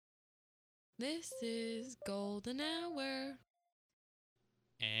This is Golden Hour.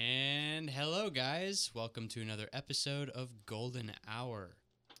 And hello, guys. Welcome to another episode of Golden Hour.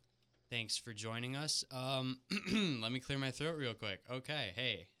 Thanks for joining us. Let me clear my throat real quick. Okay.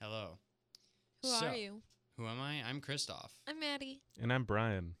 Hey. Hello. Who are you? Who am I? I'm Christophe. I'm Maddie. And I'm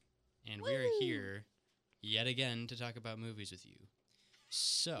Bryan. And we are here yet again to talk about movies with you.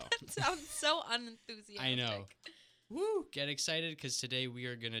 So. That sounds so unenthusiastic. I know. Woo! Get excited because today we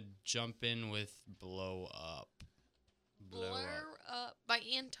are going to jump in with Blow Up. Blur Up by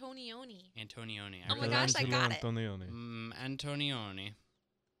Antonioni. Antonioni. Oh my gosh, I got it. Antonioni. Antonioni.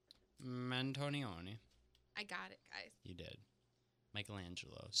 Antonioni. I got it, guys. You did.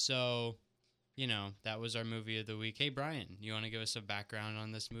 Michelangelo. So, that was our movie of the week. Hey, Bryan, you want to give us a background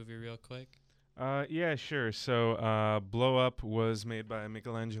on this movie real quick? Yeah, sure. So, Blow Up was made by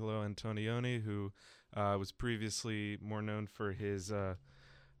Michelangelo Antonioni, who was previously more known for his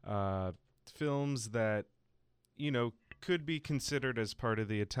films that, could be considered as part of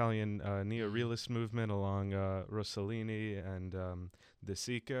the Italian neo-realist movement along Rossellini and De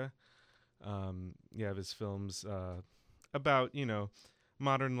Sica. You have his films about,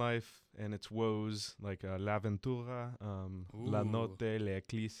 modern life and its woes, like L'Avventura, La Notte,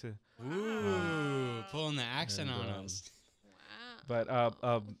 L'Eclisse. Ooh, pulling the accent on us. Wow. But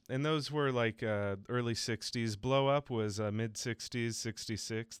and those were like early 60s. Blow Up was mid 60s,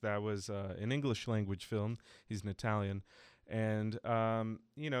 66. That was an English language film. He's an Italian. And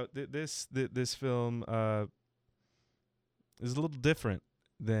this film is a little different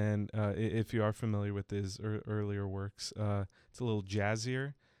than if you are familiar with his earlier works. It's a little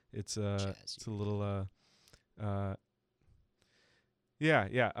jazzier. It's a little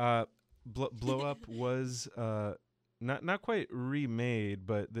Blow Up was not quite remade,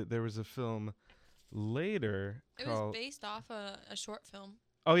 but there was a film later It called... was based off a short film.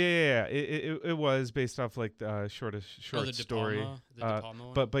 Oh yeah. It was based off like the short story. De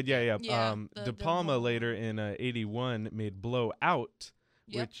Palma one? But yeah. De Palma Palma. later in '81 made Blow Out,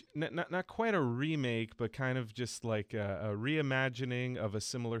 Yep. which not quite a remake, but kind of just like a reimagining of a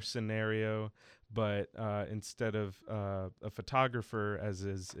similar scenario. But instead of a photographer, as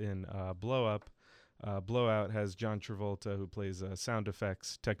is in Blow Up, Blowout has John Travolta, who plays a sound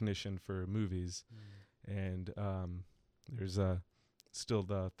effects technician for movies, and there's still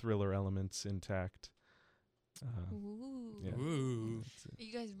the thriller elements intact. Ooh. Yeah. Ooh. Are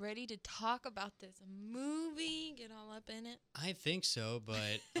you guys ready to talk about this movie? Get all up in it? I think so,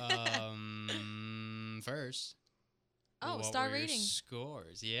 but first. Oh, what star were your rating.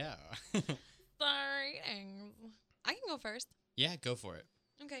 scores? Yeah. Star ratings. I can go first. Yeah, go for it.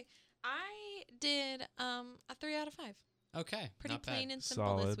 Okay. I did a 3 out of 5. Okay. Pretty not plain bad. and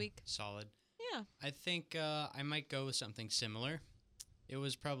simple this Solid. week. Solid. Yeah. I think I might go with something similar. It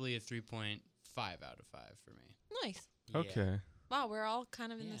was probably a 3.5 out of 5 for me. Nice. Yeah. Okay. Wow, we're all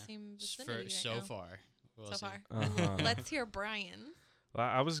kind of in Yeah. the same S- vicinity for right so now. far. We'll So see. far. Uh-huh. Let's hear Bryan. Well,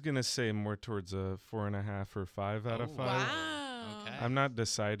 I was gonna say more towards a 4.5 or 5 out of Oh, 5. Wow. Okay. I'm not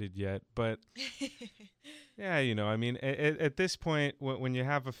decided yet, but yeah, I mean, at this point, when you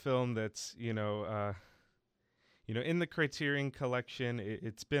have a film that's, in the Criterion Collection,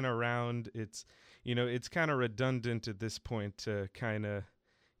 it's been around. It's, it's kind of redundant at this point to kind of,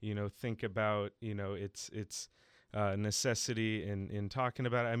 think about, its necessity in talking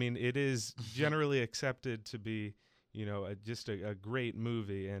about it. I mean, it is generally accepted to be, just a great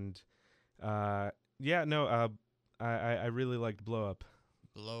movie, and I really liked Blow Up.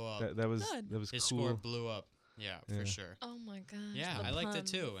 Blow Up. That was Good. cool. His score blew up. Yeah, Yeah. for sure. Oh my gosh. Yeah, the I liked it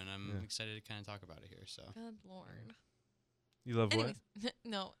puns. too, and I'm Yeah. excited to kind of talk about it here. So Good lord. You love Anyways,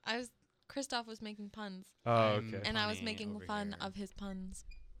 no, Christophe was making puns, what? Oh, I'm- okay. and I was Punny making over fun here. of his puns.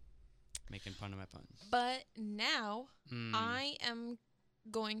 making fun of my puns. But now Mm. I am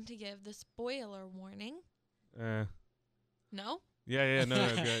going to give the spoiler warning. No? Yeah, no,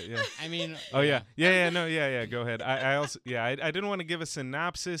 yeah. I mean, Oh yeah. Go ahead. I also I didn't want to give a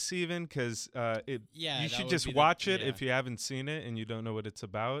synopsis even because Yeah, you that should would just be watch it yeah. if you haven't seen it and you don't know what it's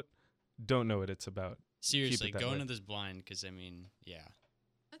about. Don't know what it's about. Seriously, that go way. into this blind because I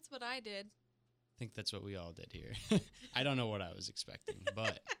That's what I did. think that's what we all did here. I don't know what I was expecting,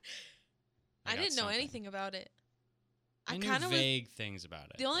 but I got didn't know something. anything about it. I knew kind of was. vague things about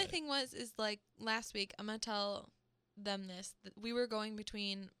it. The only but- thing is like last week, I'm going to tell them this. That we were going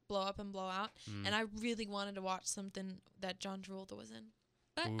between Blow Up and Blow Out, Mm. and I really wanted to watch something that John Travolta was in.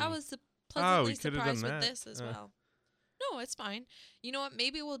 But I Ooh. was pleasantly we coulda done surprised with that. this as well. No, it's fine. You know what?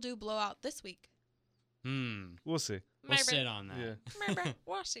 Maybe we'll do Blow Out this week. We'll see. We'll sit on that. Yeah. Maybe.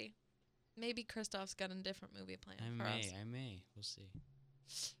 We'll see. Maybe Christophe's got a different movie plan for us. I may. We'll see.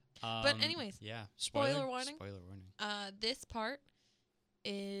 But anyways, yeah. spoiler warning. Spoiler warning. This part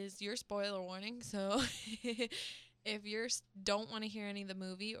is your spoiler warning. So if you don't want to hear any of the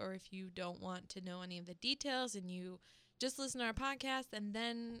movie, or if you don't want to know any of the details, and you just listen to our podcast and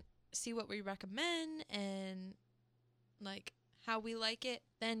then see what we recommend and like how we like it,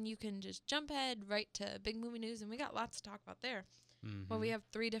 then you can just jump ahead right to big movie news, and we got lots to talk about there. Mm-hmm. Well, we have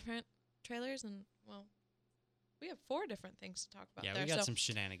 3 different trailers, and we have 4 different things to talk about. Yeah, there. we got some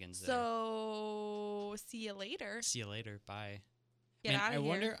shenanigans there. So see you later. See you later. Bye. Get out of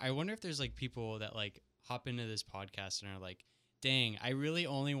here. I wonder if there's like people that like hop into this podcast and are like, dang, I really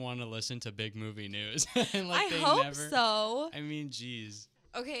only want to listen to big movie news. And like I hope so. I mean, geez.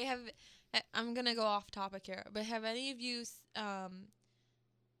 Okay, I'm gonna go off topic here, but have any of you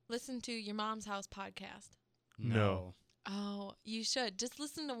listened to Your Mom's House podcast? No. Oh, you should. Just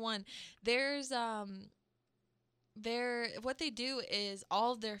listen to one. There's what they do is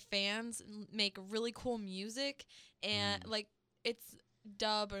all of their fans make really cool music, and like it's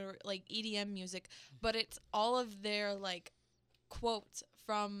dub or like EDM music, but it's all of their like quotes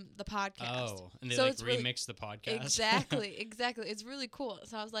from the podcast. Oh, and they so like it's remix the podcast. Exactly. It's really cool.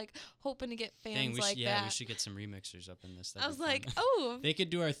 So I was like hoping to get fans Dang, that. we should get some remixers up in this. I was like, oh. They could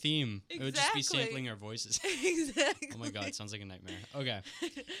do our theme. Exactly. It would just be sampling our voices. Exactly. Oh my god, it sounds like a nightmare. Okay.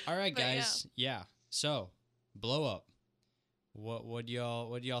 All right, But guys. Yeah. So, Blow Up. What do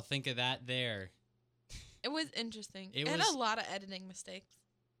y'all think of that there? It was interesting. It had was- a lot of editing mistakes.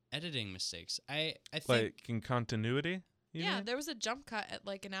 Editing mistakes. I think Like in continuity? you Yeah, mean? there was a jump cut at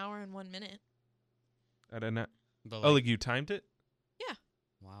like an hour and 1 minute. I don't know. but Oh, like you timed it?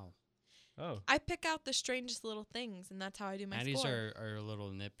 wow. Oh. I pick out the strangest little things, and that's how I do my Maddie's score. are a little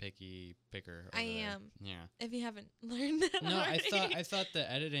nitpicky picker. I over there. am. Yeah. If you haven't learned that No, already. I thought the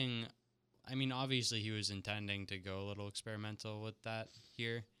editing. I mean, obviously he was intending to go a little experimental with that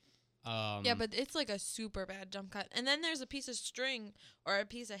here. Yeah, but it's like a super bad jump cut. And then there's a piece of string or a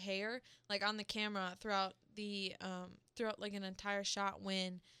piece of hair like on the camera throughout like an entire shot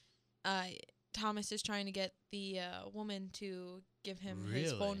when Thomas is trying to get the woman to give him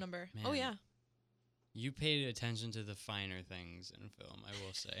his phone Really? number. Man. Oh yeah. You paid attention to the finer things in film, I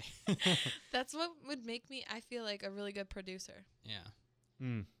will say. That's what would make me I feel like a really good producer. Yeah.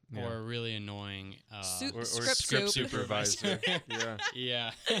 Yeah. Or a really annoying or Script script soup. supervisor. Yeah.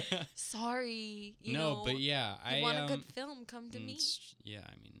 Yeah. Sorry, you No, know. but yeah, you want a good film, come to me. Yeah,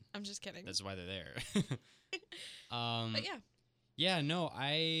 I mean, I'm just kidding. that's why they're there. But yeah. Yeah, no,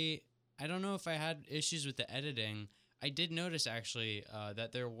 I don't know if I had issues with the editing. I did notice actually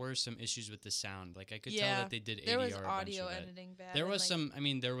that there were some issues with the sound. Like I could tell that they did ADR there was a bunch audio of it. editing bad. There and, was like, some. I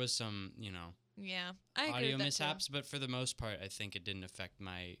mean, there was some. You know, Yeah, I agree audio with that mishaps, but for the most part, I think it didn't affect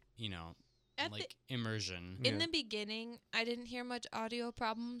my. You know, At like immersion. In Yeah. the beginning, I didn't hear much audio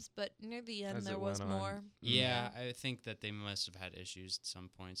problems, but near the end, As there it was went on. more. Yeah, I think that they must have had issues at some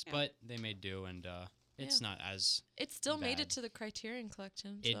points, Yeah. but they made do, and it's not as It still made Bad. it to the Criterion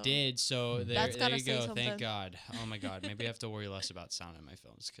Collection. it so- did. So there, That's there gotta you say go. something. Thank God. Oh my God. Maybe I have to worry less about sound in my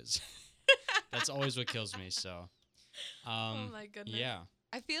films because that's always what kills me. So, Oh my goodness. yeah,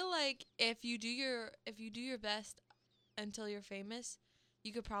 I feel like if you do your best until you're famous,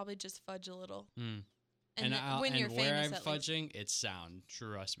 you could probably just fudge a little. Mm. And, when you're where famous, I'm at least. fudging, it's sound.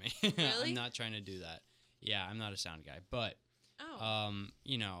 Trust me. Really? I'm not trying to do that. Yeah, I'm not a sound guy, but Oh.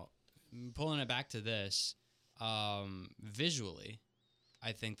 you know, pulling it back to this, visually,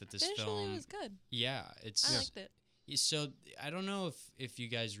 I think that this Visually, film, it was good. yeah, it's I liked it. So I don't know if you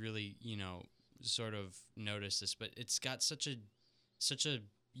guys really, you know, sort of notice this, but it's got such a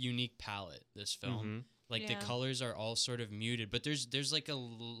unique palette, this film. Mhm. Like Yeah. the colors are all sort of muted, but there's like a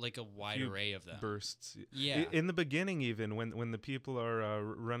wide Few array of them. Bursts. Yeah. In the beginning, even when the people are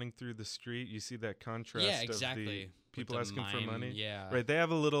running through the street, you see that contrast. Yeah, Of exactly. the With people the asking for mime, money. Yeah. Right. They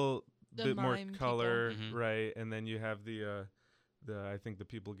have a little The bit more mime people. color. Mhm. Right. And then you have the I think the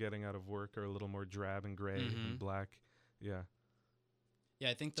people getting out of work are a little more drab and gray Mhm. and black. Yeah. Yeah,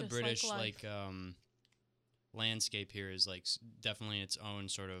 I think the Just like British life. landscape here is like definitely its own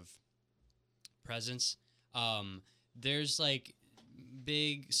sort of presence. There's like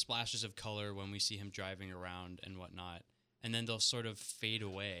big splashes of color when we see him driving around and whatnot, and then they'll sort of fade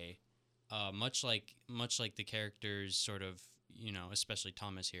away, much like the characters sort of, you know, especially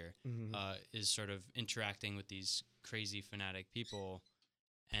Thomas here, Mhm. is sort of interacting with these crazy fanatic people,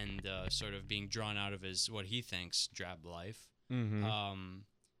 and sort of being drawn out of his what he thinks drab life. Mhm.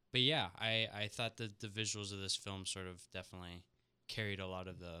 But yeah, I thought that the visuals of this film sort of definitely carried a lot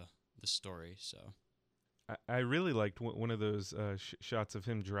of the story. So I really liked one of those shots of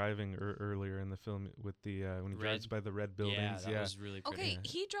him driving earlier in the film with the when he drives by the red buildings. Yeah, that was really pretty. Okay,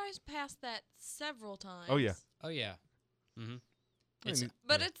 he drives past that several times. Oh yeah. Oh yeah. Mm-hmm.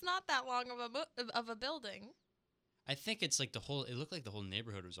 But it's not that long of a building. I think it's like the whole. It looked like the whole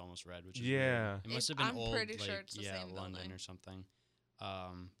neighborhood was almost red, which is yeah. weird. It must have been I'm old, pretty like sure it's the same London building. or something.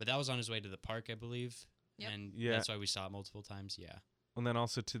 But that was on his way to the park, I believe. Yep. And Yeah. that's why we saw it multiple times. Yeah. And then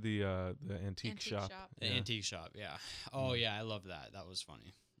also to the antique shop. The antique shop. Yeah. Oh yeah, I love that. That was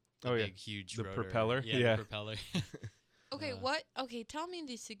funny. The big, huge The rotor. propeller? Yeah. Yeah. The propeller. Okay, Okay, tell me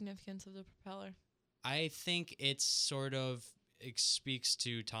the significance of the propeller. I think it's sort of speaks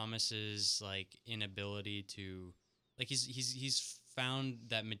to Thomas's like inability to like he's found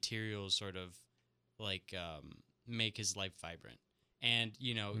that materials sort of like make his life vibrant, and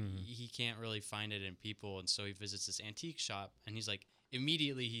he can't really find it in people, and so he visits this antique shop, and he's like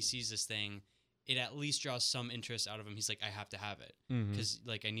immediately he sees this thing, it at least draws some interest out of him. He's like, I have to have it because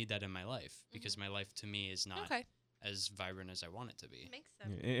like I need that in my life because my life to me is not as vibrant as I want it to be. Makes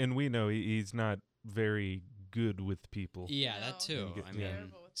sense. And we know he's not very good with people. Yeah, No, that too. he's I mean,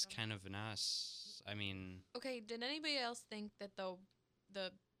 terrible with it's them. kind of an ass. I mean, Okay, did anybody else think that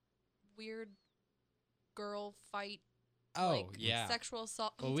the weird girl fight, sexual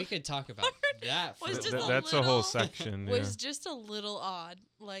assault? Well, we could talk about that. Was for just a That's little, a whole section. was just a little odd.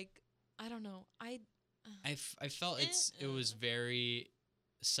 Like, I don't know. I felt it was very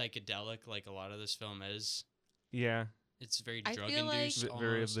psychedelic, like a lot of this film is. Yeah. It's very I drug feel like- induced.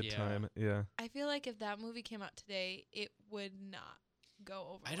 Very of the yeah. time. Yeah. I feel like if that movie came out today, it would not go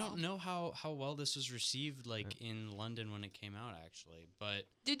over. I don't know how well this was received, like in London when it came out, actually. But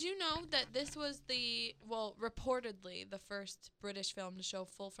Did you know that this was reportedly the first British film to show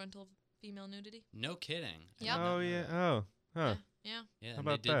full frontal female nudity? no kidding. I Yep. did not Oh know yeah. that. Oh. Huh. Yeah. Yeah. How And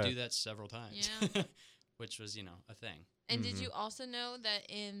about they did that? do that several times. Yeah. Which was a thing. And did Mhm. you also know that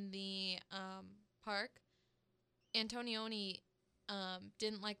in the park, Antonioni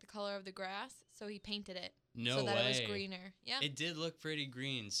didn't like the color of the grass, so he painted it No so that way. it was greener. Yeah. It did look pretty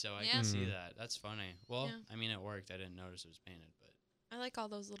green, so I Yeah. can see Mhm. that. That's funny. Well, Yeah. I mean, it worked. I didn't notice it was painted, but. I like all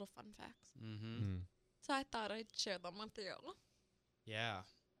those little fun facts. Mm-hmm. Mm. So I thought I'd share them with you. Yeah.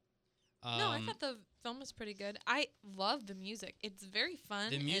 No, I thought the film was pretty good. I love the music. It's very fun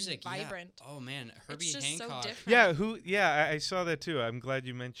the music, and vibrant. Yeah. Oh man, Herbie It's just so Hancock. different. Yeah. I saw that too. I'm glad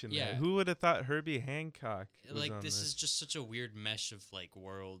you mentioned Yeah. that. Who would have thought Herbie Hancock was Like on this is just such a weird mesh of like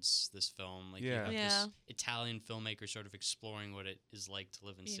worlds. This film, like Yeah. you have Yeah. this Italian filmmaker sort of exploring what it is like to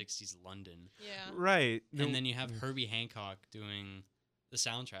live in Yeah. '60s London, Yeah. Right. and then you have Herbie Hancock doing the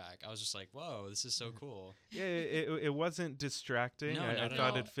soundtrack. I was just like, whoa, this is so cool. Yeah, it wasn't distracting. No, I not at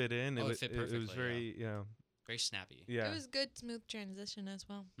thought all. it fit in. Oh, it was fit it was perfectly, very Very snappy. yeah. It was good, smooth transition as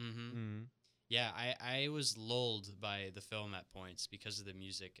well. Mm-hmm. Mm. Yeah, I was lulled by the film at points because of the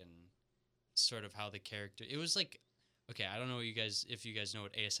music and sort of how the character. It was like, okay, I don't know if you guys know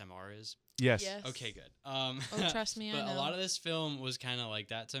what ASMR is. Yes. Yes. Okay, good. Oh, trust me, but I know. a lot of this film was kind of like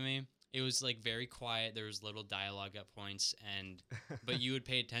that to me. It was like very quiet. There was little dialogue at points, but you would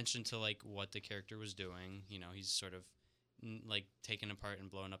pay attention to like what the character was doing. He's sort of like taking apart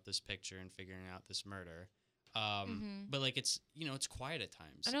and blowing up this picture and figuring out this murder. But like it's quiet at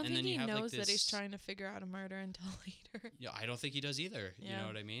times. I don't and think then you he have, knows like, that he's this- trying to figure out a murder until later. Yeah, I don't think he does either. You Yeah. know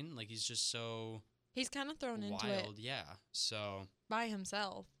what I mean? Like he's just so He's kind of thrown into wild. it Yeah. So by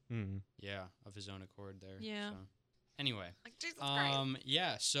himself. Mm. yeah, of his own accord there. Yeah. So. Anyway. Like, Jesus Christ.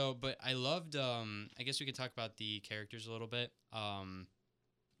 Yeah, so but I loved I guess we could talk about the characters a little bit.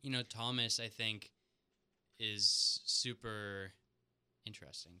 Thomas I think is super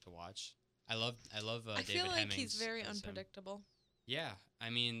interesting to watch. I love I David feel like Hemmings he's very as him. unpredictable. Yeah, I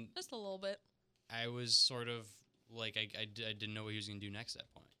mean, Just a little bit. I was sort of like I didn't know what he was going to do next at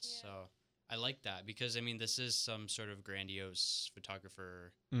points. Yeah. So I like that because I mean this is some sort of grandiose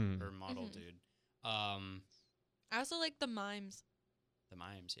photographer Mm. or model Mhm. dude. I also like the mimes. The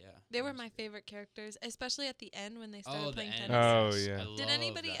mimes, yeah. They were Mimes. my favorite characters, especially at the end when they started Oh, the playing end. tennis. Oh, yes. yeah. I Did love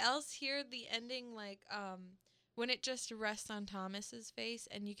anybody that. else hear the ending, like when it just rests on Thomas's face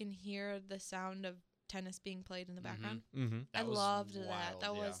and you can hear the sound of tennis being played in the background? Mm-hmm. I That was loved that. wild,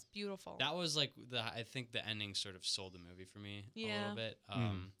 That yeah. was beautiful. That was like I think the ending sort of sold the movie for me a Yeah. little bit.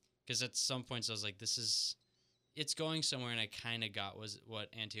 Because at some points I was like, it's going somewhere, and I kind of got was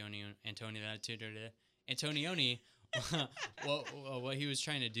what Antonioni, what he was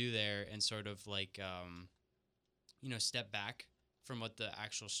trying to do there, and sort of like step back from what the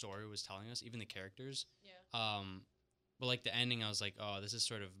actual story was telling us, even the characters. Yeah. But like the ending, I was like, oh, this is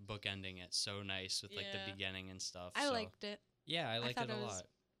sort of bookending it so nice with like Yeah. the beginning and stuff. I so, liked it. Yeah, I liked thought it a it was- lot.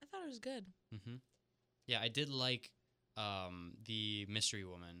 I thought it was good. Mm-hmm. Yeah, I did like the mystery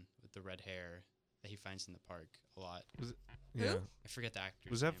woman with the red hair that he finds in the park a lot. Yeah. I forget the actor's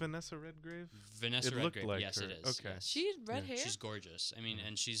Was that name. Vanessa Redgrave? Vanessa It looked Redgrave. like Yes, her. it is. Okay. Yes. She's red Yeah. hair. She's gorgeous. I mean, Yeah.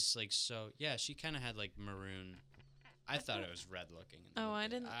 and she's like she kind of had like maroon. I thought it was red looking. In the Oh, I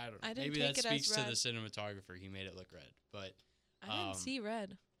movie. didn't- I don't. I didn't Maybe take that it as speaks to the red. cinematographer. He made it look red, but I didn't see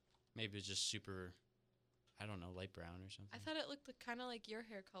red. maybe it's just super. I don't know, light brown or something. I thought it looked kind of like your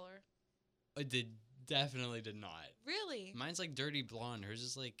hair color. It definitely did not. Really? Mine's like dirty blonde. Hers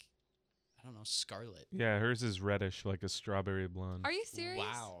is like, I don't know, scarlet. Yeah, hers is reddish, like a strawberry blonde. Are you serious?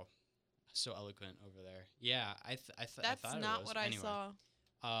 Wow, so eloquent over there. Yeah, I That's thought it not was. what I Anyway. saw.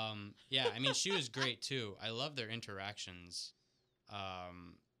 Yeah, I mean, she was great too. I love their interactions.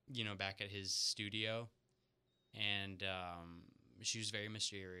 Back at his studio, and she was very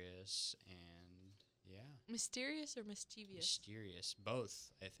mysterious and yeah, Mysterious or mischievous? mysterious.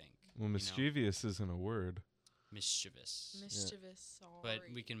 Both, I think. Well, mischievous isn't a word. Mischievous. Mischievous. Sorry.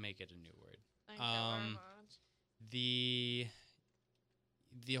 But we can make it a new word. Thank you very much.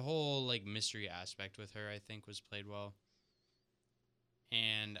 The whole like mystery aspect with her, I think, was played well,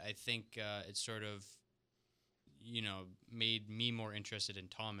 and I think it sort of, made me more interested in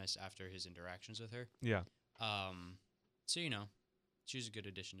Thomas after his interactions with her. Yeah. So she was a good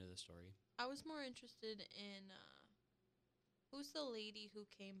addition to the story. I was more interested in who's the lady who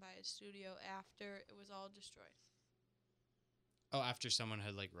came by his studio after it was all destroyed? Oh, after someone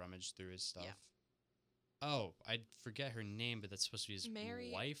had like rummaged through his stuff. Yeah. Oh, I forget her name, but that's supposed to be his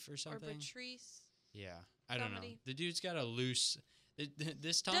Mary wife or Or something. Patrice? Yeah, I don't know. somebody. The dude's got a loose.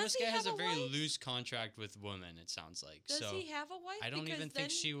 This Thomas he guy has have a a very wife? loose contract with women. It sounds like. Does so he have a wife? I don't Because even think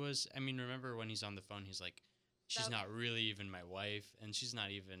then- she was. I mean, remember when he's on the phone, he's like, "She's That- not really even my wife, and she's not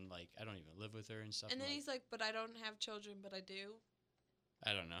even like I don't even live with her and stuff." And I'm then like, he's like, but I don't have children, but I do.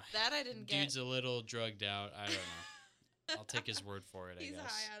 I don't know. That I didn't get. Dude's a little drugged out. I don't know. I'll take his word for it. I He's guess.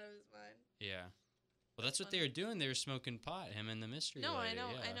 high out of his mind. Yeah. Well, that's what funny. they were doing. They were smoking pot. Him and the mystery. No, I lady, know,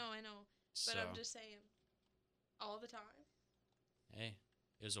 yeah. I know. But So, I'm just saying, all the time. hey,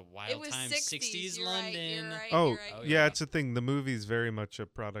 it was a wild It was time. 60s. You're right, London. you're right, Oh, you're right. Oh, yeah, yeah. it's a thing. The movie's very much a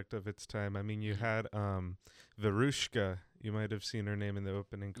product of its time. I mean, you had Verushka. You might have seen her name in the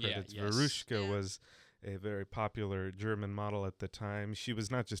opening Yeah, credits. yes. Verushka Yeah. was a very popular German model at the time. She was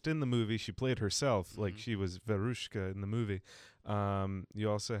not just in the movie; she played herself. Like Mhm. she was Verushka in the movie. You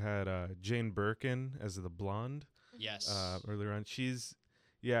also had Jane Birkin as the blonde Yes. earlier on. She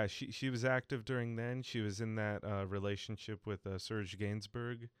was active during then. She was in that relationship with Serge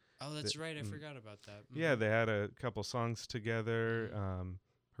Gainsbourg. Oh, that's right. I mm. forgot about that. Yeah, Mhm. they had a couple songs together. Mhm.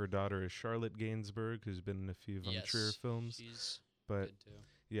 Her daughter is Charlotte Gainsbourg, who's been in a few Von Trier Yes, films. She's But good too.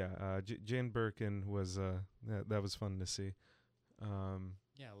 yeah, Jane Birkin was that was fun to see.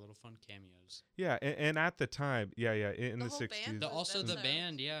 Yeah, little fun cameos. Yeah, and at the time, in The the whole '60s, band? Also the That's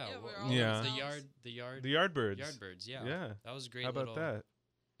band, yeah. yeah, we're What all was Yeah. The ourselves. yard. the Yardbirds. Yardbirds. Yeah. Yeah. That was a great. How about little, that?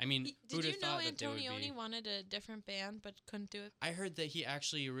 I mean, Did who'd you have know thought that they would Antonioni be? wanted a different band but couldn't do it? I heard that he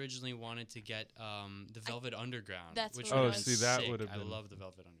actually originally wanted to get the Velvet Underground. That's which what it would've was. been See, that sick. would've I been- love the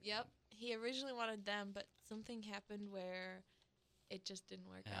Velvet Underground. Yep. He originally wanted them, but something happened where it just didn't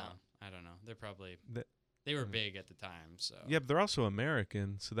work Yeah, out. I don't know. They're probably That- they were Mm. big at the time, so Yeah, but they're also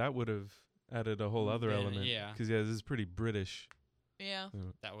American, so that would have added a whole other Been- element. yeah. Because this is pretty British. Yeah.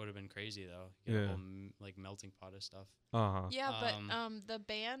 that would have been crazy though. Get Yeah. a whole like melting pot of stuff. Yeah, but Um, the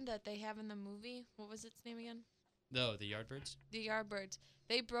band that they have in the movie, what was its name again? No, the Yardbirds. The Yardbirds.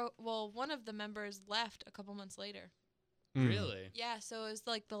 They broke. Well, one of the members left a couple months later. Really? Yeah, so it was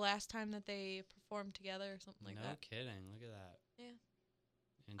like the last time that they performed together or something like no that. kidding. Look at that. Yeah.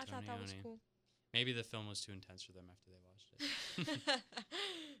 I thought that was Antonioni. cool. Maybe the film was too intense for them after they watched it.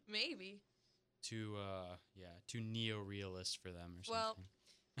 Maybe. Too neo-realist for them or Well- something.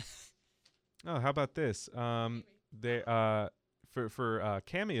 Oh, how about this? Maybe. They for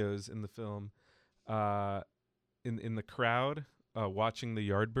cameos in the film, in the crowd watching the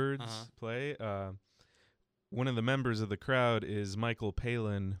Yardbirds Uh-huh. play. One of the members of the crowd is Michael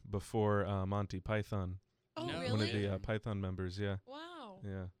Palin before Monty Python. Oh, No really? One of the way. Python members. Yeah, Wow.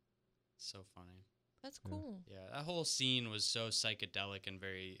 yeah. So funny. That's Yeah. cool. Yeah, that whole scene was so psychedelic and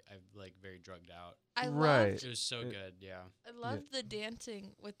very drugged out. I Right. loved It was so It- good. Yeah. I loved the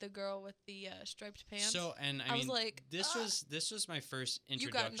dancing with the girl with the striped pants. So and I I was mean, like, this "Ah." was my first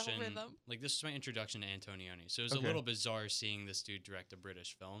You got introduction. no rhythm. Like this was my introduction to Antonioni. So it was a Okay. little bizarre seeing this dude direct a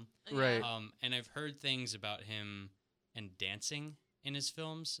British film. Right. And I've heard things about him and dancing in his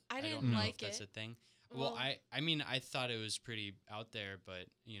films. I don't didn't know like if that's it. a thing. Well, Well- I mean, I thought it was pretty out there, but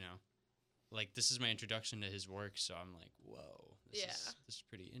like this is my introduction to his work, so I'm like, whoa, this is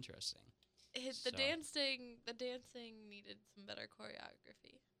pretty interesting. The dancing needed some better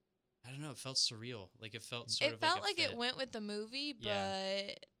choreography. I don't know. It felt surreal. Like it felt sort It of felt like like it went with the movie, but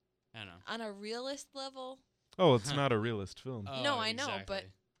Yeah. I don't know. on a realist level. Oh, it's not a realist film. No, I know, exactly. but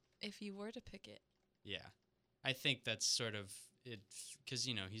if you were to pick it, Yeah, I think that's sort of it because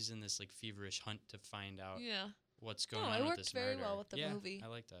he's in this like feverish hunt to find out yeah. what's going No, on it with worked this very murder. well with the Yeah, movie. I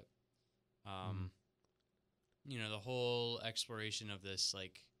like that. The whole exploration of this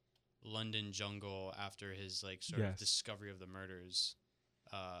like London jungle after his like sort of discovery of the murders,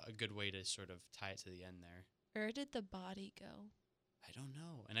 a good way to sort of tie it to the end there. Where did the body go? I don't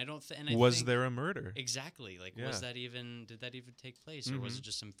know, and I don't. Was there a murder? Exactly. Like, Yeah. did that even take place, or was it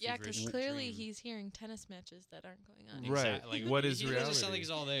just some Yeah, feverish because clearly dream? he's hearing tennis matches that aren't going on. Right. Like, What is he reality? doesn't sound like he's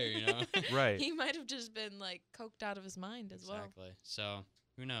all there, Right. He might have just been like coked out of his mind as well. Exactly. So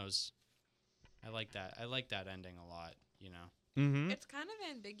who knows? I like that. I like that ending a lot. Mm-hmm. It's kind of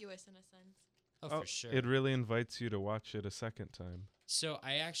ambiguous in a sense. Oh, for sure. It really invites you to watch it a second time. So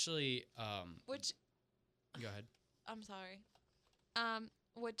I actually, Which, go ahead. I'm sorry.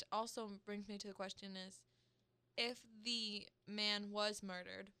 Which also brings me to the question is, if the man was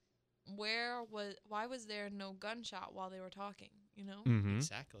murdered, why was there no gunshot while they were talking? Mm-hmm.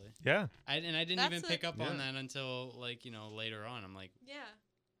 Exactly. Yeah. I didn't That's even pick up Yeah. on that until like later on. I'm like, Yeah.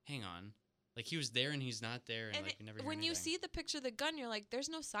 hang on, like he was there and he's not there, and like you never hear when you anything. see the picture of the gun, you're like, there's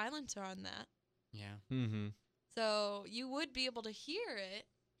no silencer on that. Yeah. Mm-hmm. So you would be able to hear it.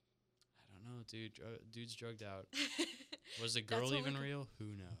 I don't know, dude. Dude's drugged out. Was the girl That's what even we real? Who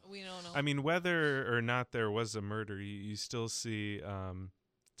knows? We don't know. I mean, whether or not there was a murder, you still see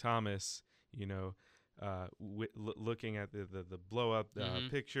Thomas, looking at the blow up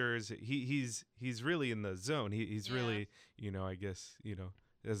pictures. He's really in the zone. He's really, I guess,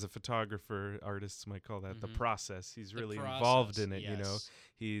 as a photographer, artists might call that the process. He's really involved in it. Yes.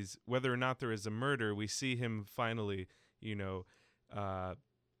 He's whether or not there is a murder, we see him finally,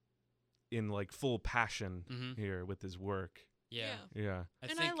 in like full passion here with his work. Yeah. Yeah.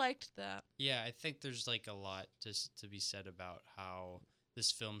 I liked that. Yeah, I think there's like a lot to be said about how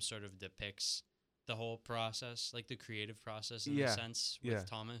this film sort of depicts the whole process, like the creative process in a sense with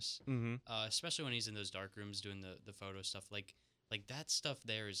Thomas. Mm-hmm. Especially when he's in those dark rooms doing the photo stuff. Like that stuff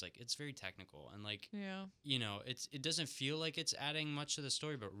there is like it's very technical and like it doesn't feel like it's adding much to the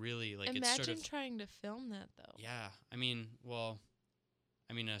story, but really like it's sort of trying to film that though. Yeah,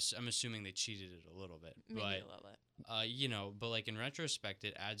 I'm assuming they cheated it a little bit, Maybe but a little bit. but like in retrospect,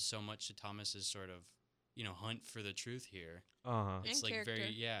 it adds so much to Thomas's sort of hunt for the truth here. It's And like character.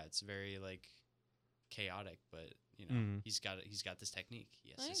 it's very like chaotic, but he's got this technique.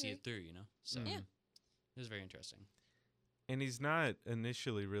 He has to see it through. So Yeah. it was very interesting. And he's not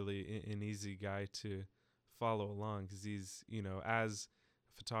initially really an easy guy to follow along because he's, as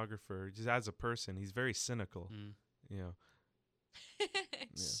a photographer, just as a person, he's very cynical.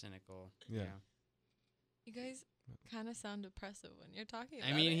 Cynical. Yeah. You guys kind of sound depressive when you're talking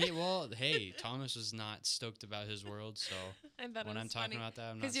about I mean, it. hey, Thomas was not stoked about his world, so when I'm talking about that,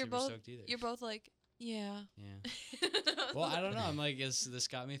 I'm not super stoked either. You're both like, yeah. Yeah. Well, I don't know. I'm like, this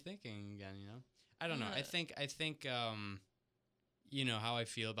got me thinking again. I don't know. I think how I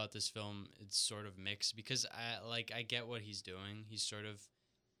feel about this film. It's sort of mixed because I get what he's doing. He's sort of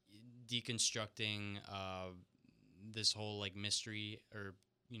deconstructing this whole like mystery or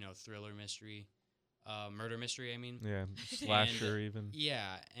thriller mystery, murder mystery. I mean, yeah, slasher even.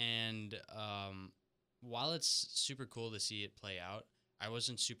 Yeah, and while it's super cool to see it play out, I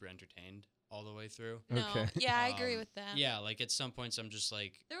wasn't super entertained all the way through. No, Okay. yeah, I agree with that. Yeah, like at some points I'm just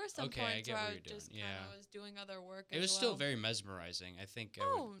like, There were some okay, I points get where what I you're doing. just kind Yeah. of was doing other work. It was still very mesmerizing. I think I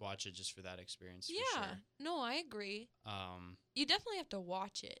Oh. would watch it just for that experience. For Yeah, sure. no, I agree. You definitely have to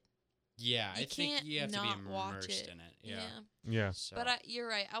watch it. Yeah, You I think can't you have to be not watch immersed it. in it. Yeah. Yeah. So, But you're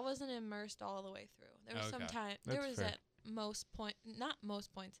right. I wasn't immersed all the way through. There was some Okay. time. There That's was fair. at not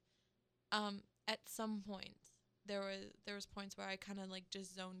most points. At some points there was points where I kind of like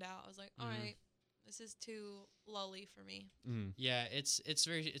just zoned out. I was like, all right, this is too lully for me. Mm. yeah, it's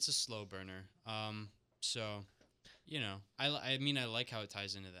a slow burner. So, I mean I like how it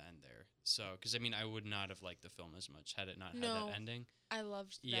ties into the end there. So, because I mean I would not have liked the film as much had it not had No. that ending. I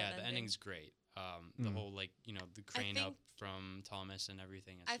loved that Yeah, the ending. ending's great. The Mm. whole like the crane up think- from Thomas and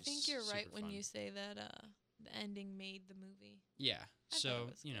everything. It's I just think you're right super when fun. you say that the ending made the movie. Yeah. I thought it So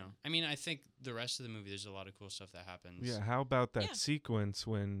was good. I mean, I think the rest of the movie, there's a lot of cool stuff that happens. Yeah. How about that Yeah. sequence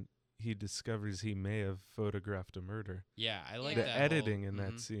when he discovers he may have photographed a murder? Yeah, I like The that editing whole, in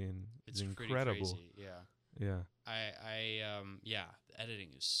that mhm. scene It's is pretty incredible. crazy. Yeah. Yeah. The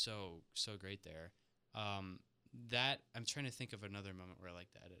editing is so great there. That I'm trying to think of another moment where I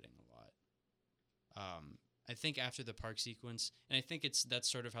like the editing a lot. I think after the park sequence, and I think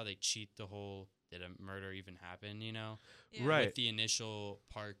that's sort of how they cheat the whole did a murder even happen, you know? Yeah. Right. With the initial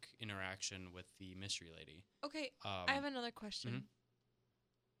park interaction with the mystery lady. Okay, I have another question.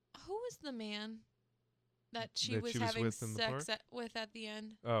 Mhm. Who was the man that she That was she was having with in the sex park? with at the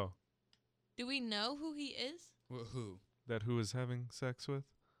end? Oh, Do we know who he is? Who? that who was having sex with?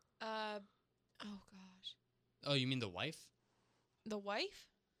 Oh gosh, Oh, you mean the wife? the wife?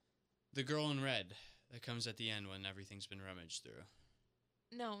 The girl in red that comes at the end when everything's been rummaged through.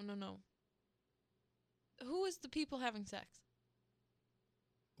 No. Who was the people having sex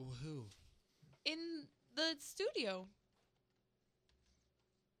Who? in the studio?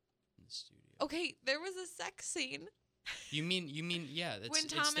 In the studio. Okay, there was a sex scene. You mean yeah, When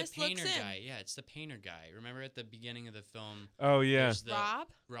it's Thomas the painter looks in. guy. Yeah, it's the painter guy. Remember at the beginning of the film? Oh yeah. There's the Rob?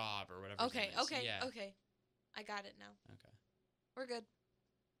 Rob or whatever. his Okay, name is. okay, Yeah. okay. I got it now. Okay. We're good.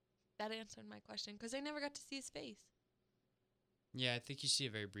 That answered my question because I never got to see his face. Yeah, I think you see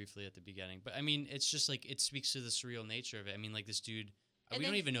it very briefly at the beginning, but I mean, it's just like it speaks to the surreal nature of it. I mean, like this dude, And we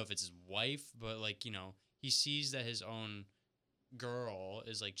don't then- even know if it's his wife, but like he sees that his own girl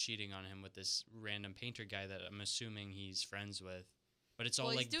is like cheating on him with this random painter guy that I'm assuming he's friends with, but it's all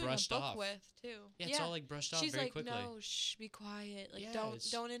Well, like he's doing brushed a book off. with too. Yeah, it's all like brushed off She's very like, quickly. no, shh, be quiet. Like, Yeah,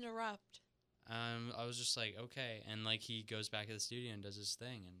 don't interrupt. I was just like, okay, and like he goes back to the studio and does his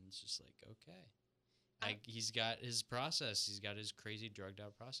thing, and it's just like, okay, he's got his process. He's got his crazy drugged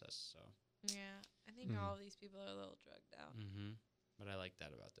out process. So. Yeah, I think all of these people are a little drugged out. Mm-hmm. But I like that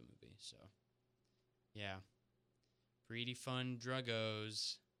about the movie. So, yeah, pretty fun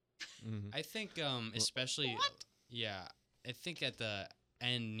druggos. Mhm. I think, especially, yeah, I think at the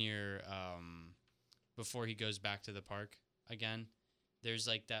end near, before he goes back to the park again, there's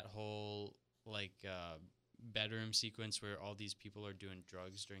like that whole like bedroom sequence where all these people are doing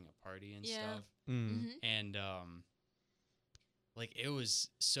drugs during a party and stuff, Mm. and like it was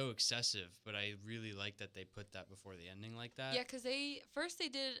so excessive, but I really like that they put that before the ending like that. Yeah, because they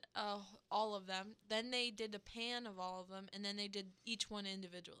did all of them, then they did a pan of all of them, and then they did each one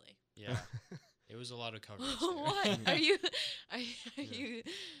individually. Yeah, it was a lot of coverage. What are you you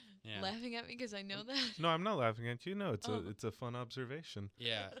Yeah. laughing at me because I know that? No, I'm not laughing at you. No, Oh. it's a fun observation.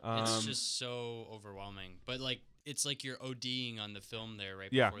 Yeah, Um, it's just so overwhelming. But like, it's like you're ODing on the film there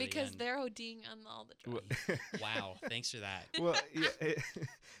right Yeah. before Because the end. they're ODing on all the Well, drugs. Wow, thanks for that. well,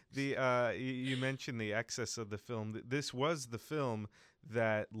 you mentioned the excess of the film. This was the film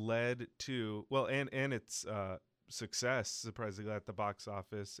that led to and its success, surprisingly, at the box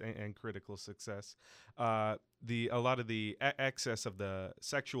office and critical success. A lot of the excess of the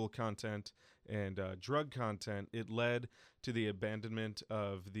sexual content and drug content, it led to the abandonment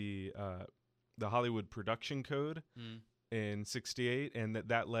of the Hollywood Production Code Mm. in '68, and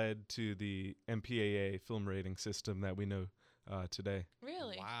that led to the MPAA film rating system that we know today.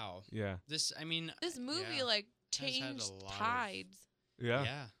 Really? Wow. Yeah. This, I mean, This movie yeah, like had a changed lot of- tides. Yeah.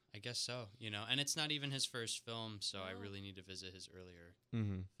 yeah, I guess so. And it's not even his first film, so I No. really need to visit his earlier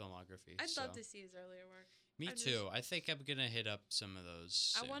Mm-hmm. filmography. I'd so. love to see his earlier work. Me I'm too. I think I'm gonna hit up some of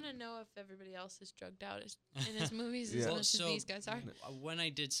those. I want to soon. know if everybody else is drugged out in his movies Yeah. as Well, much so as these guys are. When I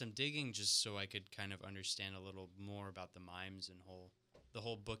did some digging, just so I could kind of understand a little more about the mimes and the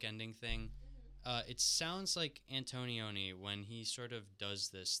whole book ending thing, it sounds like Antonioni, when he sort of does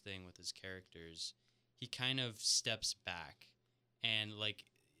this thing with his characters, he kind of steps back, and like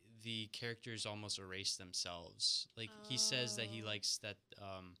the characters almost erase themselves. Like he says that he Oh. likes that.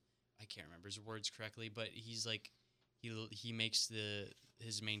 I can't remember his words correctly, but he's like he makes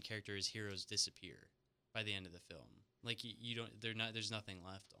his main character, his heroes, disappear by the end of the film. Like you don't, there's nothing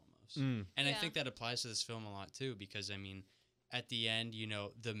left almost. Mm. And I Yeah. think that applies to this film a lot too, because I mean, at the end,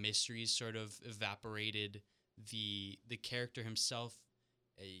 the mysteries sort of evaporated. The character himself,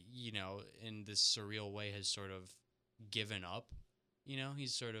 in this surreal way, has sort of given up.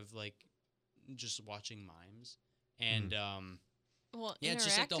 He's sort of like just watching mimes, and Well, yeah, it's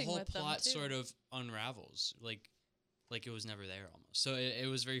just like the interacting whole with them, plot too. sort of unravels, like it was never there almost. So it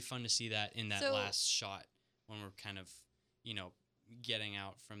was very fun to see that in that So- last shot when we're kind of, getting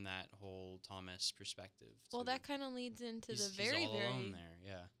out from that whole Thomas perspective. Well, to- that kind of leads into he's, the very, he's all very alone there.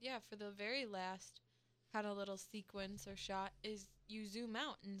 Yeah. yeah, for the very last kind of little sequence or shot is you zoom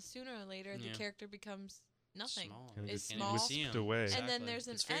out, and sooner or later the Yeah. character becomes nothing. Small. Kind of It's gets small. See whisked him. away. And then Exactly. there's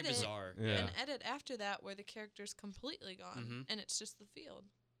an it's very edit. bizarre. Yeah. An edit after that where the character's completely gone, Mhm. and it's just the field.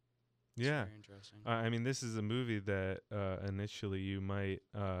 It's Yeah. very interesting. I mean, this is a movie that initially you might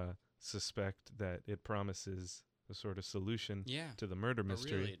suspect that it promises a sort of solution yeah. to the murder But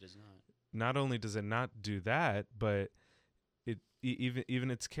mystery. really, it does not. Not only does it not do that, but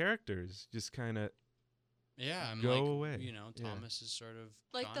even its characters just kind of Yeah, I'm go like, away. you know, Yeah. Thomas is sort of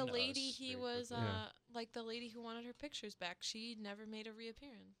Like the gone to lady us he very was, quickly. Yeah. like the lady who wanted her pictures back. She never made a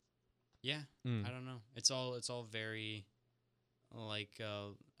reappearance. Yeah, Mm. I don't know. It's all very, like,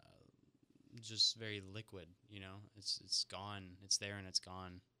 just very liquid. You know, it's gone. It's there and it's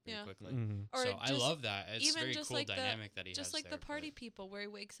gone very Yeah. quickly. Mhm. Or So I just- love that. It's even very just cool like dynamic that he Just has like there, the party but- people where he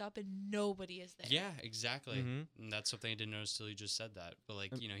wakes up and nobody is there. Yeah, exactly. Mhm. And that's something I didn't notice till you just said that. But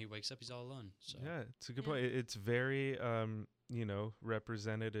like, you know, he wakes up, he's all alone. So Yeah, it's a good Yeah. point. It's very,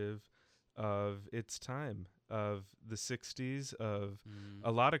 representative of its time, of the '60s, of Mhm.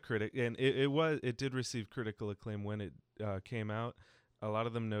 a lot of and it did receive critical acclaim when it came out. A lot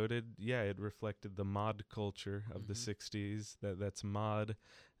of them noted, it reflected the mod culture of the Mhm. '60s. That's mod,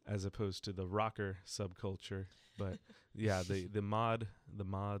 as opposed to the rocker subculture. But yeah, the mods,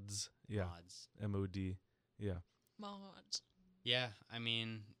 mods. MOD, yeah. Mods. Yeah, I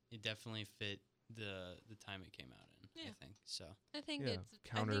mean, it definitely fit the time it came out in. I Yeah. think so. I think Yeah, it's I think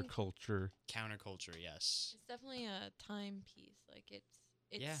counterculture. Counterculture, yes. it's definitely a timepiece. Like it's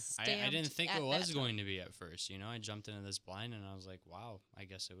Yeah, I stamped didn't think at it was that going time. to be at first. You know, I jumped into this blind and I was like, wow, I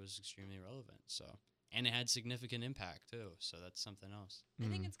guess it was extremely relevant. So, and it had significant impact too. So that's something else. I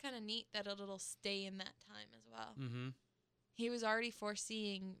think Mm. it's kind of neat that it'll stay in that time as well. Mm-hmm. He was already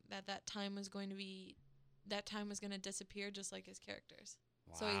foreseeing that time was going to disappear just like his characters.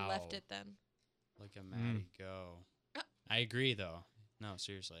 Wow. So he left it then. Look at Maddie go. Ah. I agree, though. No,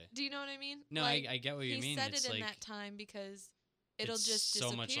 seriously. Do you know what I mean? No, Like, I get what you he mean. said It's it in like that time because it'll it's just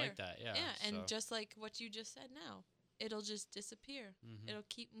so disappear. much like that. Yeah. Yeah, and so. just like what you just said now, it'll just disappear. Mhm. It'll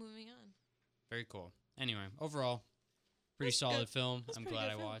keep moving on. Very cool. Anyway, overall, pretty That's solid good. film. That's I'm pretty glad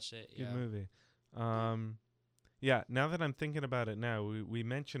good I film. watched it. Good Yeah. movie. Yeah, now that I'm thinking about it now, we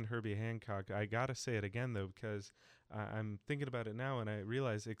mentioned Herbie Hancock. I gotta say it again though, because I'm thinking about it now and I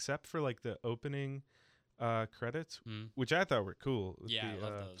realize, except for like the opening credits, Mm. which I thought were cool. with Yeah, I the,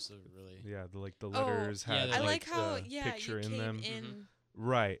 love those. They're really. Yeah, the Oh, letters yeah, had they're I like like how the picture you in came them. in.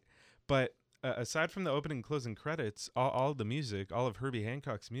 Right, but aside from the opening closing credits, all the music, all of Herbie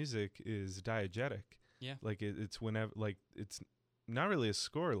Hancock's music is diegetic. Yeah. Like it's whenever, like it's not really a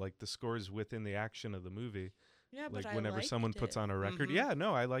score. Like the score is within the action of the movie. Yeah, Like but I whenever someone liked puts it. on a record. Mhm. Yeah,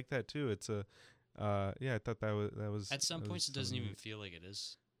 no, I like that too. It's a, I thought that was. At some that points, was it doesn't something even neat. feel like it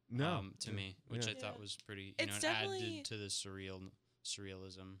is. No, To yeah, me, which yeah. I thought Yeah. was pretty. You It's know, it definitely- added to the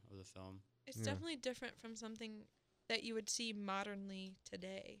surrealism of the film. It's Yeah. definitely different from something that you would see modernly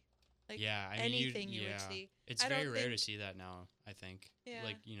today. Like Yeah, I mean, anything you would yeah. see. It's I very don't rare to think- see that now. I think. Yeah.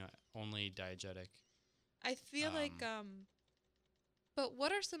 Like only diegetic. I feel like but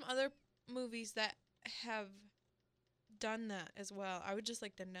what are some other movies that have done that as well? I would just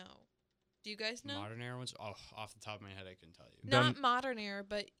like to know. Do you guys know? Modern era ones. Oh, off the top of my head, I couldn't tell you. Done- Not modern era,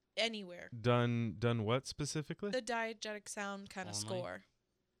 but anywhere. Done what specifically? The diegetic sound kind of Only? score.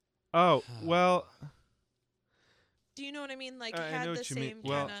 Oh well, Do you know what I mean? Like I had know the what you mean. same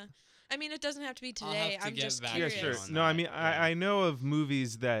Well- kind of. I mean, it doesn't have to be I'll today. have to I'm get just back yeah, to curious. sure. on No, I that, mean, yeah. I know of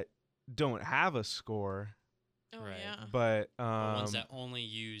movies that don't have a score, Oh Right. yeah. but Or ones that only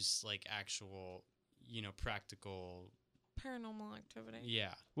use like actual, practical. Paranormal Activity.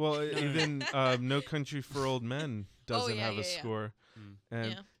 Yeah. well, no. even No Country for Old Men doesn't yeah, have a yeah, yeah. score, Mm.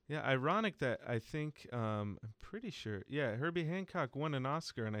 and Yeah. yeah, ironic that I think I'm pretty sure. Yeah, Herbie Hancock won an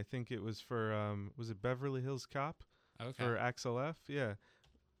Oscar, and I think it was for was it Beverly Hills Cop Okay. for Axel F. Yeah,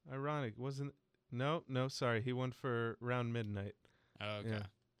 ironic wasn't. No, sorry, he won for Round Midnight. Okay. Yeah.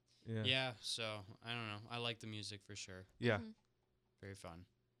 Yeah, Yeah. So I don't know. I like the music for sure. yeah. Mhm. Very fun.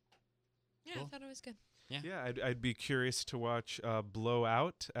 Yeah, Cool. I thought it was good. Yeah, I'd be curious to watch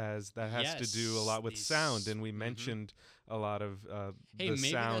Blowout, as that has to do a Yes, lot with these- sound, and we mhm. mentioned a lot of Hey, the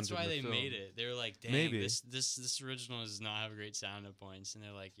maybe sound that's in why the they film. made it. They were like, "Dang, Maybe. this original does not have great sound at points," and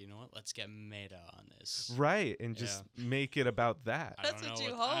they're like, "You know what? Let's get meta on this." Right, and just make it about that. I That's don't what know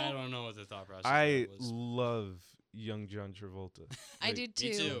you I hope. don't know what the thought process I was. love young John Travolta. I Like, did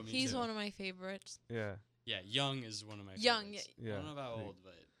me too. too, me He's too. one of my favorites. Yeah, Yeah, Young is one of my Young, favorites. yeah. I don't know about Like- old,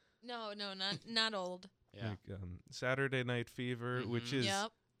 but No, not old. yeah, like Saturday Night Fever, which Mhm. is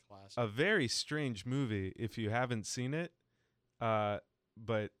Yep. classic. a very strange movie if you haven't seen it,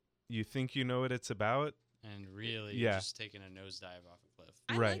 but you think you know what it's about. And really, Yeah. you're just taking a nosedive off a cliff.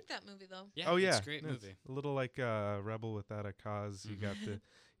 I Right. like that movie though. Yeah, Oh yeah, it's a great no, movie. a little like Rebel Without a Cause. You got the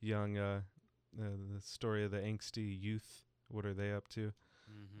young, the story of the angsty youth. What are they up to?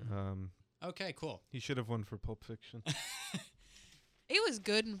 Mhm. Okay, cool. He should have won for Pulp Fiction. He was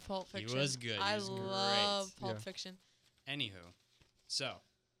good in Pulp He Fiction. was good. He I was great. love Pulp Yeah. Fiction. Anywho, so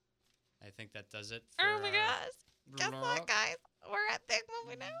I think that does it. Oh my for, gosh. Guess what, guys? We're at big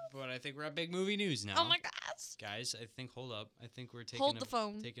movie news. But I think we're at big movie news now. Oh my gosh. Guys, hold up. I think we're Hold the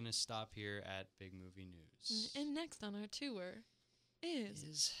phone. taking a stop here at big movie news. And next on our tour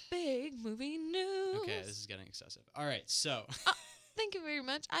is big movie news. Okay, this is getting excessive. All right, so. Thank you very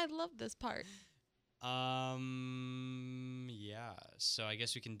much. I love this part. Yeah. So I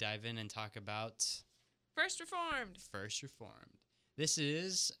guess we can dive in and talk about First Reformed. First Reformed. This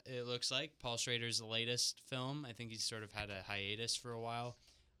is, it looks like, Paul Schrader's latest film. I think he's sort of had a hiatus for a while.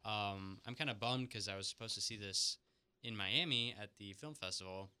 I'm kind of bummed because I was supposed to see this in Miami at the film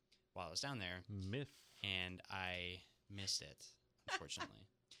festival while I was down there. Myth. And I missed it, unfortunately.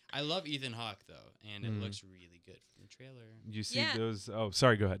 I love Ethan Hawke, though, and it looks really good from the trailer. You see those? Oh,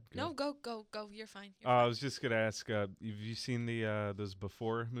 sorry. Go ahead. No, go. You're fine. I was just gonna ask. Have you seen the those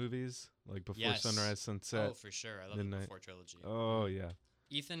Before movies, like Before Sunrise, Sunset? Oh, for sure. I love Midnight. the Before trilogy. Oh yeah.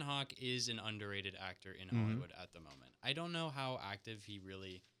 Ethan Hawke is an underrated actor in Hollywood at the moment. I don't know how active he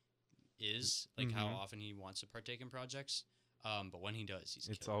really is, like how often he wants to partake in projects. But when he does,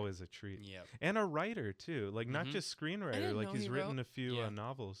 it's always a treat. Yeah, and a writer too, like not just screenwriter. Like he's written a few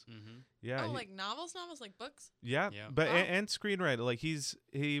novels. Yeah. Oh, like novels, like books. Yeah, but and screenwriter. Like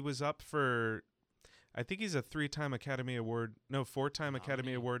he was up for. I think he's a 4-time Academy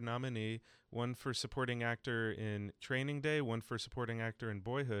Award nominee, one for supporting actor in Training Day, one for supporting actor in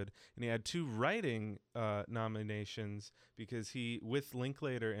Boyhood, and he had 2 writing nominations because he, with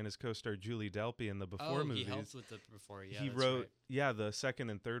Linklater and his co-star Julie Delpy in the Before movies, he helped with the Before. Yeah, he wrote the second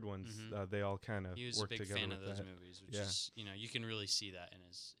and third ones. They all kind of worked together. He was a big fan with of those that. movies, which is you can really see that in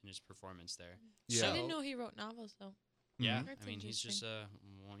his performance there. Yeah. I didn't know he wrote novels though. Yeah, That's I mean he's just interesting.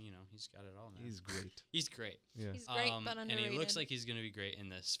 he's got it all now. He's great. He's great. Yeah, He's great, but underrated. And he looks like he's gonna be great in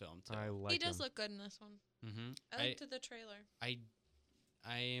this film too. I like He does him. look good in this one. I looked at the trailer.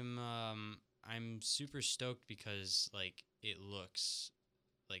 I'm super stoked because like it looks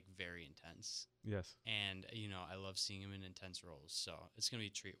like very intense. Yes. And I love seeing him in intense roles, so it's gonna be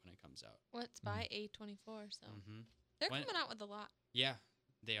a treat when it comes out. Well, it's by A24, so they're coming out with a lot. Yeah,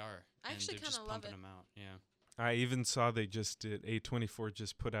 they are. I actually kind of love it. them out. Yeah. I even saw they just did A24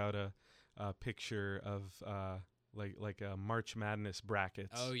 just put out a picture of like a March Madness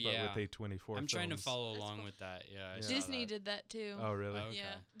brackets. Oh yeah, but with A24. I'm trying to films. follow That's along cool. with that. Yeah, I saw Disney that. did that too. Oh really? Okay.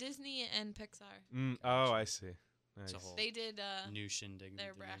 Yeah, Disney and Pixar. Oh, I see. It's Nice. a whole They did new shindig. their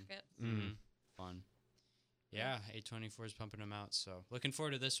they're doing. bracket. Fun. Yeah, A24 is pumping them out, so looking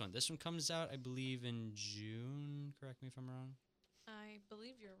forward to this one. This one comes out, I believe, in June. Correct me if I'm wrong. I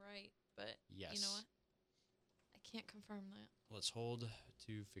believe you're right, but Yes. you know what? I can't confirm that. Let's hold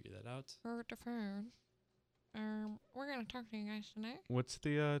to figure that out. We're gonna talk to you guys tonight. What's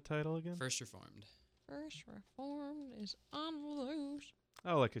the title again? First Reformed. First Reformed is on the loose.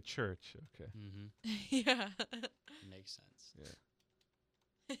 Oh, like a church. Okay. Yeah. Makes sense.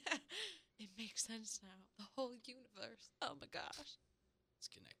 Yeah. It makes sense now. The whole universe. Oh my gosh. It's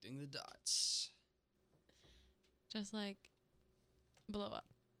connecting the dots. Just like blow up.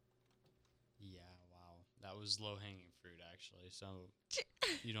 Yeah, wow. That was low-hanging fruit, actually, so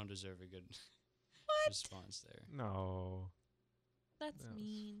you don't deserve a good response there. No, That's That was-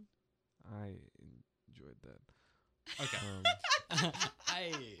 mean. I enjoyed that. Okay.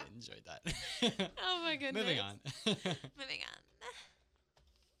 I enjoyed that. Oh my goodness. Moving on. Moving on.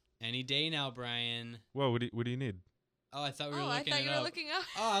 Any day now, Brian. Whoa, what do you need? Oh, I thought we were Oh, I looking thought it you were up. looking up.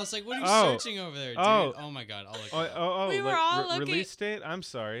 Oh, I was like, what are you Oh. searching over there, dude? Oh. Oh my god, I'll look it up. Oh, We were all looking- release date. I'm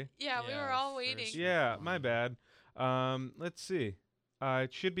sorry. Yeah, we were all waiting. first- Yeah, my bad. Let's see.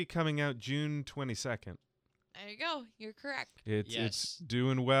 It should be coming out June 22nd. There you go. You're correct. It's Yes.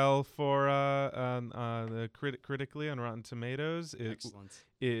 doing well for the critically on Rotten Tomatoes. Excellent.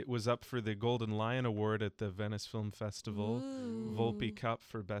 It was up for the Golden Lion Award at the Venice Film Festival. Ooh. Volpe Cup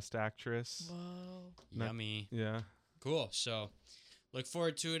for Best Actress. Whoa. Not- Yummy. Yeah. Cool. So, look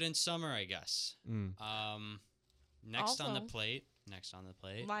forward to it in summer, I guess. Mm. Next on the Also- plate. Next on the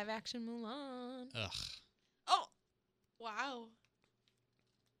plate. Live action Mulan. Ugh. Oh, wow.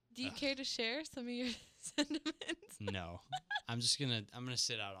 Do you care to share some of your sentiments? No. I'm gonna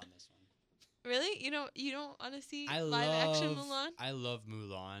sit out on this one. Really? You don't want to see I live action Mulan? I love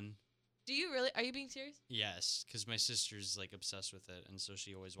Mulan. Do you really? Are you being serious? Yes, because my sister's like obsessed with it, and so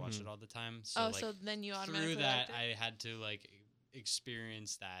she always watched Mhm. it all the time. So Oh, like so then you automatically through that, liked it? I had to like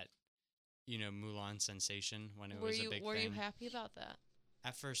experience that, Mulan sensation when it was a big Were thing. you happy about that?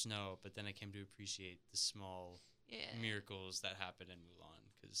 At first, no, but then I came to appreciate the small Yeah. miracles that happen in Mulan.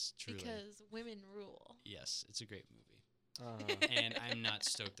 Because truly, Because women rule. yes, it's a great movie, Uh, and I'm not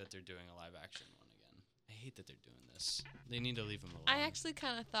stoked that they're doing a live action one again. I hate that they're doing this. They need to leave them alone. I actually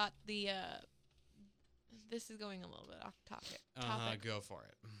kind of thought the this is going a little bit off topic. Go for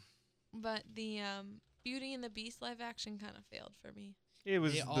it. But the Beauty and the Beast live action kind of failed for me. It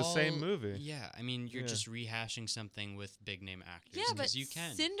was the same movie. Yeah, I mean, you're just rehashing something with big name actors. Yeah, but you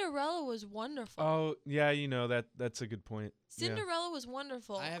can. Cinderella was wonderful. Oh, yeah, that's a good point. Cinderella was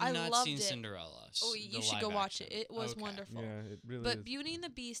wonderful. I have not loved seen it. Cinderella. Oh, you should go watch it. It was wonderful. Yeah, it really But is. Beauty and the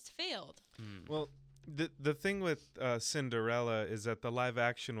Beast failed. Well, the thing with Cinderella is that the live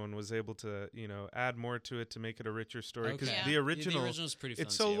action one was able to, add more to it to make it a richer story. Because the original, is pretty flimsy,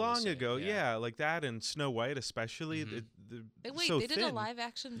 it's so long ago. Yeah, like that and Snow White especially. Wait, so they did a thin. live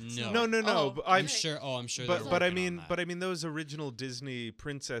action? No. Oh, but I'm sure. I'm sure. But I mean, those original Disney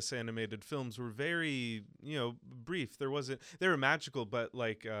princess animated films were very, brief. They were magical, but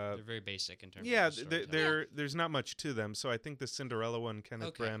like they're very basic in terms. Yeah, of there's not much to them. So I think the Cinderella one,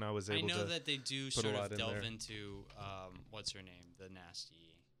 Kenneth Branagh was able to. I know that they do put sort a lot of delve in there. into what's her name, the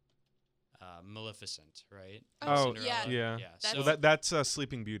nasty Maleficent, right? Oh, Cinderella. That's, well, that's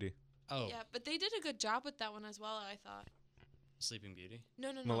Sleeping Beauty. Oh, yeah, but they did a good job with that one as well. I thought. Sleeping Beauty.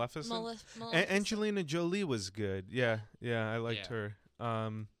 No. Maleficent? Maleficent. Angelina Jolie was good. Yeah, I liked her. I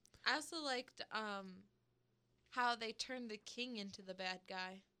also liked how they turned the king into the bad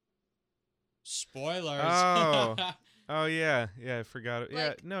guy. Spoilers. Oh yeah, I forgot it. Like,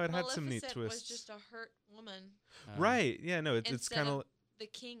 Yeah, no, it had some neat Maleficent twists. was just a hurt woman. Right. Yeah, no, it's kind of the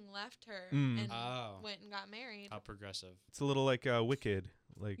king left her Mm. and went and got married. How progressive. it's a little like Wicked.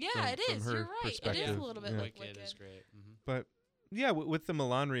 Like Yeah, it from is. her You're right. It is perspective. a little bit Yeah. like Wicked is great. But yeah, with the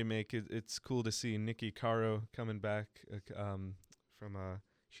Milan remake, it's cool to see Nikki Caro coming back from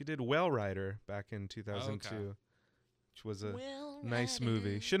she did Whale Rider back in 2002, which was a nice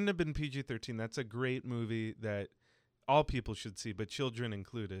movie. Shouldn't have been PG-13. That's a great movie that all people should see, but children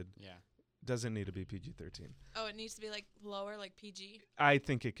included. Yeah. Doesn't need to be PG-13. Oh, it needs to be like lower, like PG. I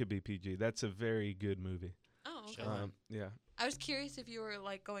think it could be PG. That's a very good movie. Oh, okay. Yeah. I was curious if you were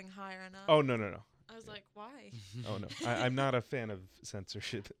like going higher or not. Oh no. I was like, why? Oh no, I'm not a fan of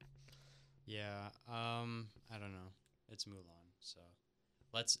censorship. Yeah. I don't know. It's Mulan, so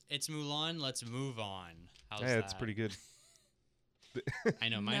it's Mulan. Let's move on. How's that? It's pretty good. I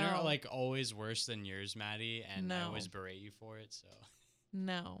know mine are No. like always worse than yours, Maddie, and I No. always berate you for it. So.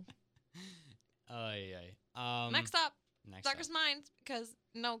 No. Next Next up, Next Darkest up. Minds, because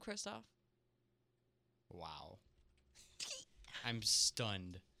no, Christophe. Wow. I'm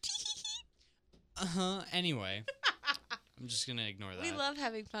stunned. Anyway, I'm just gonna ignore that. We love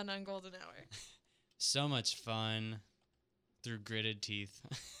having fun on Golden Hour. So much fun through gritted teeth.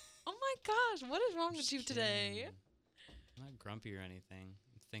 Oh my gosh, what is wrong with Just you today? kidding. I'm not grumpy or anything.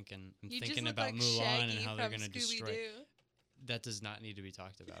 I'm You just thinking look about like Mulan Shaggy and how they're from gonna destroy. Scooby-Doo. That does not need to be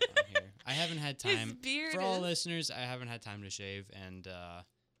talked about on here. I haven't had His time. beard For all is- listeners, I haven't had time to shave, and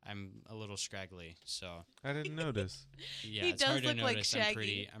I'm a little scraggly. So I didn't notice. yeah, He it's hard does to look like notice.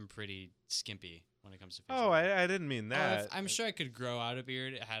 Shaggy. I'm pretty skimpy when it comes to facial Oh, hair. I didn't mean that. I'm sure I could grow out a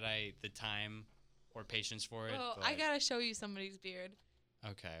beard had I the time or patience for it. Well, but I gotta show you somebody's beard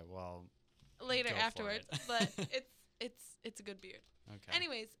okay, well, later Go for afterwards, it. but it's a good beard. okay.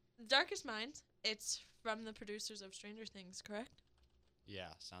 Anyways, Darkest Minds. It's from the producers of Stranger Things, correct? Yeah,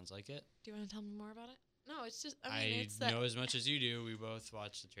 sounds like it. Do you want to tell me more about it? No, it's just. I I mean, it's that. know as much as you do. We both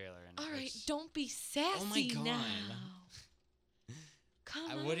watched the trailer. And All right, it's- don't be sassy Oh my God. now.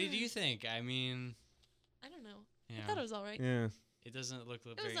 Come on. What did you think? I mean, I don't know. yeah, I thought it was all right. Yeah, it doesn't look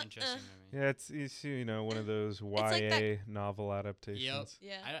was very like, interesting to me. yeah. It's one of those like that- YA novel adaptations.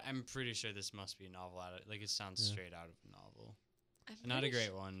 Yeah. I'm pretty sure this must be a novel. Like it sounds Yeah. straight out of a novel. I'm Not a pretty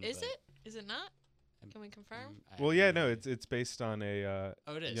great one. Is but it? Is it not? I'm- Can we confirm? I Well, have yeah, no no, idea. it's based on a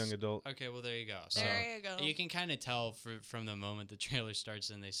Oh, it is. young adult. Okay, well there you go. So There you go. you can kind of tell from the moment the trailer starts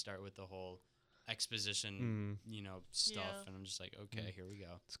and they start with the whole exposition, stuff, Yeah. and I'm just like, okay, here we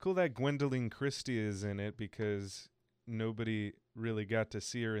go. It's cool that Gwendolyn Christie is in it because nobody really got to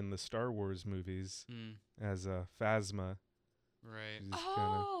see her in the Star Wars movies as Phasma. Right. She's kinda-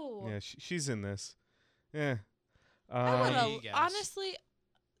 Oh. yeah, she's in this. Yeah. I would I have guess. honestly,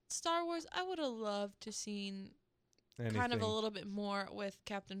 Star Wars. I would have loved to seen kind of a anything. little bit more with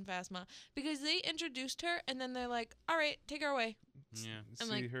Captain Phasma because they introduced her and then they're like, "All right, take her away," Yeah. I'm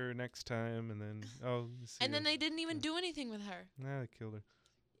See like- her next time, and then see and then her. they didn't even Yeah. do anything with her. Nah, they killed her.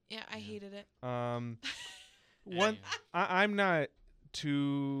 Yeah, I Yeah. hated it. One, Anyway. I'm not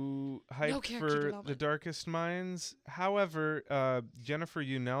too hyped character for The development. Darkest Minds. However, Jennifer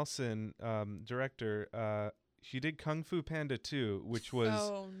Yu Nelson, director, she did Kung Fu Panda 2, which was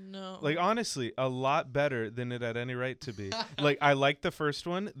Oh no! like honestly a lot better than it had any right to be. Like I liked the first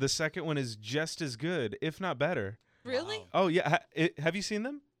one. The second one is just as good, if not better. really? Wow. Oh yeah, have you seen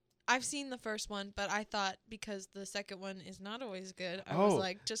them? I've seen the first one, but I thought because the second one is not always good, I Oh, was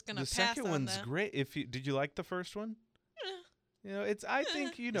like just gonna The pass second on one's that. great. Did you like the first one? Eh. You know, it's. I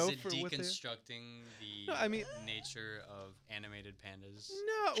think you know Is it for what they. deconstructing the No, I mean- nature of animated pandas?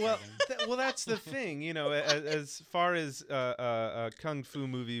 No, well, that's the thing. You know, as far as a kung fu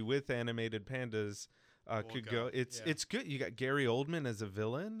movie with animated pandas could go, it's good. You got Gary Oldman as a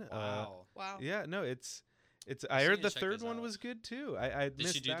villain. Wow. Wow. Yeah, no, it's. I I heard need the to check third this one out. was good too. I Did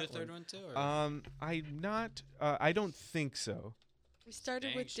missed she do that the third one too? Or? I'm not. I don't think so. We started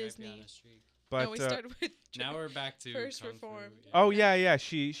Dang, with she might be on Disney. a streak. But No, we started with. Now we're back to First Kung Reformed. Fu. oh yeah.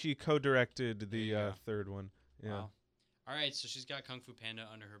 She co-directed There the you go. third one. Yeah. Wow. All right, so she's got Kung Fu Panda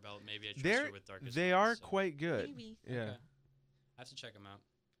under her belt. Maybe I trust They're her with Darkest they Minds, are so. quite good. Maybe. Yeah. Okay. I have to check them out.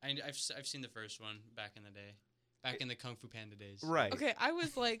 I've seen the first one back in the day, back in the Kung Fu Panda days. Right. Okay, I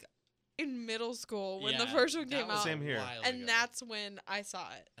was like in middle school when the Yeah, first one that came was out, a Same here. while and ago. that's when I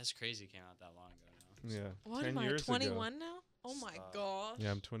saw it. That's crazy. It came out that long ago now. Yeah. What 10 am I? years 21 ago. now? Oh my Stop. gosh.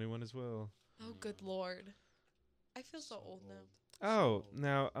 Yeah, I'm 21 as well. Oh good lord. I feel so old now. Oh,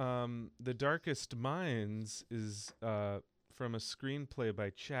 now The Darkest Minds is from a screenplay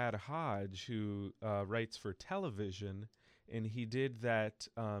by Chad Hodge, who writes for television, and he did that.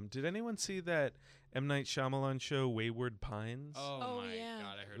 Did anyone see that M. Night Shyamalan show, Wayward Pines? Oh, my yeah.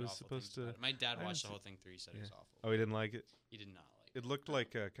 god, I heard It was awful supposed things about to- it. My dad I watched the haven't whole thing through. He said it was Yeah. awful. Oh, he didn't like it? He did not like It looked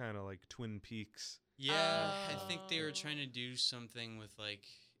like kind of like Twin Peaks. Yeah, I think they were Oh. trying to do something with like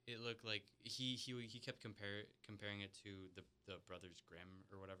it looked like he kept comparing it to the Brothers Grimm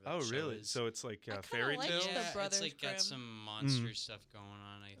or whatever. That Oh, show really? is. So it's like I kinda fairy liked tale? the Yeah, Brothers it's like Grimm. got some monster stuff going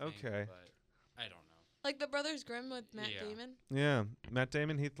on. I think. Okay. But I don't know. Like the Brothers Grimm with Matt Yeah. Damon. Yeah, Matt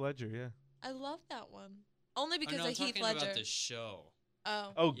Damon, Heath Ledger, yeah. I love that one. Only because no, I'm of Heath talking Ledger. about the show.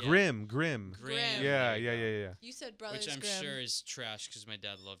 Oh. Oh, Yeah. Grimm. Grimm. Yeah, there you yeah, go. yeah, yeah. You said Brothers Which I'm Grimm. sure is trash because my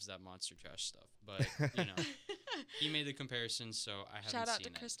dad loves that monster trash stuff. But you know, he made the comparison, so I haven't Shout out seen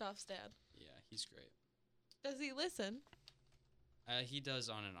to it. Christophe's dad. Yeah, he's great. Does he listen? He does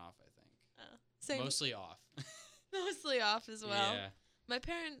on and off, I think. Same. Mostly off. Mostly off as well. Yeah. My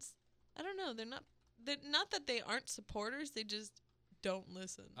parents, I don't know. They're not that they aren't supporters. They just don't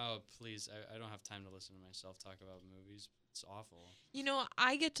listen. Oh, please. I don't have time to listen to myself talk about movies. It's awful. You know,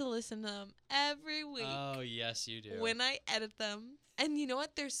 I get to listen to them every week Oh, yes, you do. when I edit them. And you know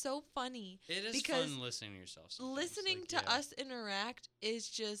what? They're so funny. it is because fun listening to yourself sometimes. Listening Like, to yeah. us interact is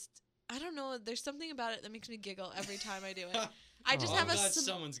just, I don't know. There's something about it that makes me giggle every time I do it. I just Aw. have I'm a glad sm-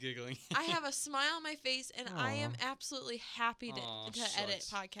 someone's giggling. I have a smile on my face, and I am absolutely happy to Aw, edit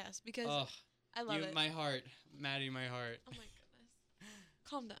shucks. podcasts because Oh, I love it. my heart. Maddie, my heart. Oh my goodness.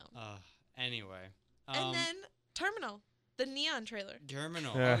 Calm down. Anyway. And then Terminal, the neon trailer.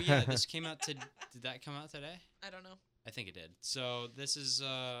 Terminal. Oh, yeah. This came out Did that come out today? I don't know. I think it did. So this is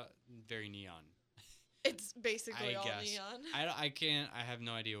very neon. It's basically I all guess. neon. I have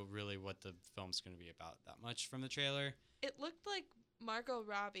no idea really what the film's going to be about that much from the trailer. It looked like Margot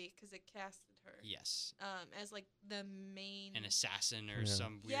Robbie because it casted her Yes. as like the main. An assassin or Yeah.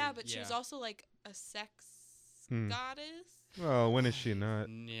 some weird. Yeah, but she was also like a sex Hmm. goddess. Well, when is she not?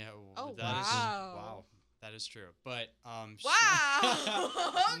 Yeah. Oh, that is- wow. wow. That is true. But Wow.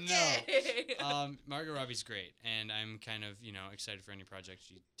 No. Okay. Margot Robbie's great, and I'm kind of excited for any project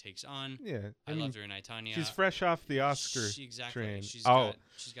she takes on. Yeah. I loved her in I, Tonya. She's fresh off the Oscar Exactly. train. She's Oh.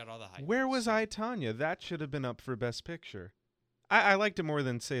 got all the hype. Where was I, Tanya? That should have been up for Best Picture. I liked it more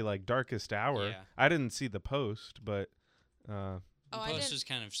than, say, like Darkest Hour. Yeah. I didn't see the post, but The Oh, I post didn't. was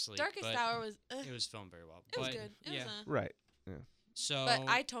kind of sleek, Darkest but Hour was. it was filmed very well. It was But, good. It yeah. was. right. So But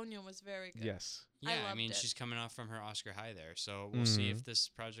I, Tonya was very good. Yes. I yeah, I loved mean, it. she's coming off from her Oscar high there, so we'll see Mhm. if this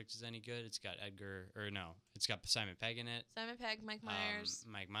project is any good. It's got it's got Simon Pegg in it. Simon Pegg, Mike Myers,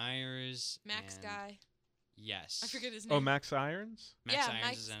 Mike Myers, Max and- Guy. Yes, I forget his name. Oh, Max Irons? Max yeah,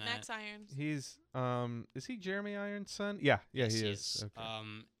 Irons is in Max it. Irons. He's is he Jeremy Irons' son? Yeah, Yes, he is.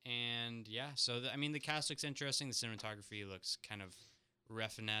 Okay. And yeah, so the cast looks interesting. The cinematography looks kind of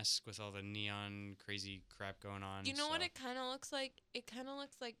Refn-esque with all the neon crazy crap going on. You know what so- it kind of looks like? It kind of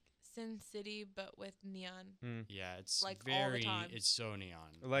looks like Sin City, but with neon. Yeah, it's like, all the very. time. It's so neon.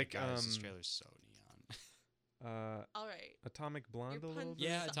 Like, guys, this trailer's so neon. All right. Atomic Blonde Your a little pun- bit?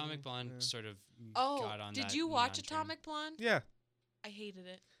 Yeah, Something. Atomic Blonde Yeah. sort of Oh, got on did that you watch neon train. Atomic Blonde? Yeah. I hated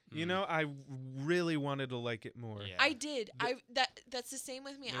it. You know, I really wanted to like it more. Yeah. I did. That's the same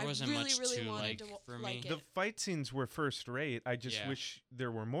with me. There I wasn't really, much really to wanted to like for like me. The it. fight scenes were first rate. I just Yeah. wish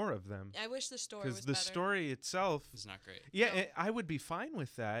there were more of them. I wish the story was Because the better. story itself, It's not great. yeah, No. I would be fine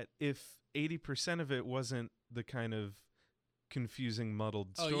with that if 80% of it wasn't the kind of confusing, muddled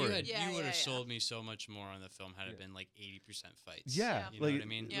Oh, story. you would have sold me so much more on the film had it been like 80% fights. Yeah, You know what I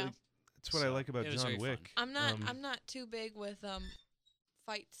mean? Yeah. Like, that's what I like about it was John very Wick. fun. I'm not too big with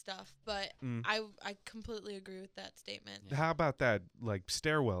fight stuff, but Mm. I completely agree with that statement. Yeah. How about that like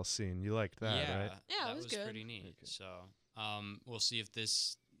stairwell scene? You liked that, yeah, right? Yeah, that it was good. pretty neat. Okay. So, we'll see if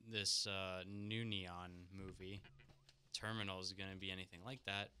this new Neon movie Terminal is going to be anything like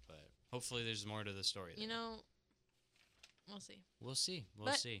that, but hopefully there's more to the story. You know, we'll see. We'll see. We'll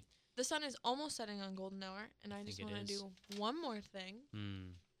But see. The sun is almost setting on golden hour, and I just think it want to is. do one more thing.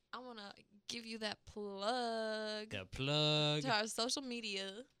 I want to give you that plug The plug. to our social media.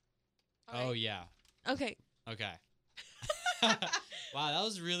 Oh, Alright? yeah. Okay. Okay. Wow, that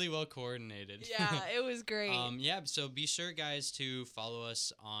was really well coordinated. Yeah, it was great. Yeah, so be sure, guys, to follow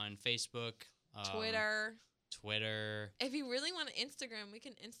us on Facebook, Twitter. If you really want to Instagram, we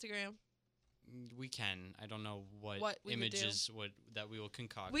can Instagram. We can. I don't know what we would do. images that we will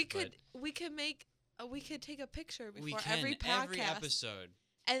concoct. We but could take a picture we before can every podcast every episode.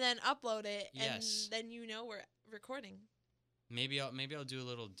 and then upload it, Yes. and then we're recording. Maybe I'll do a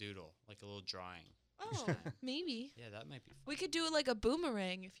little doodle, like a little drawing. Oh, maybe. Yeah, that might be fun. We could do like a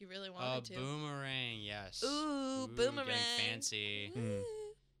boomerang if you really wanted to. A boomerang, yes. Ooh, boomerang. Getting fancy. Ooh.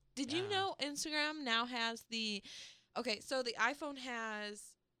 Did you Yeah. know Instagram now has the... Okay, so the iPhone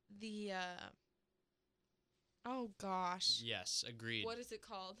has the... Oh, gosh. Yes, agreed. What is it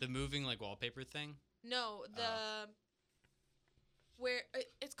called? The moving like wallpaper thing? No, the... Where...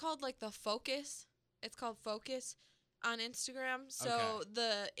 It's called like the focus. It's called focus on Instagram. So Okay.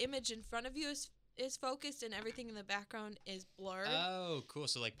 the image in front of you is focused and everything in the background is blurred. Oh, cool.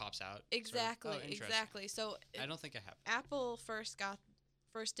 So like pops out. Exactly, Sort of? Oh, interesting. exactly. So I don't think I have. Apple first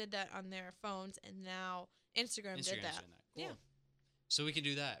did that on their phones, and now Instagram did Instagram's that. doing that. Cool. Yeah. So we can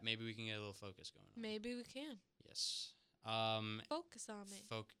do that. Maybe we can get a little focus going on. Maybe we can Yes. focus on me.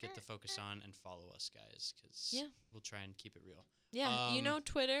 Get the focus on and follow us, guys, because Yeah. we'll try and keep it real. Yeah, you know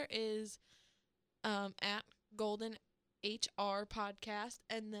Twitter is at Golden HR Podcast,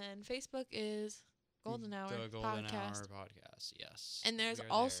 and then Facebook is Golden Hour The Golden Podcast. Hour Podcast, yes. And there's We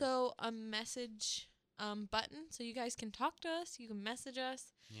are also a message button, so you guys can talk to us. You can message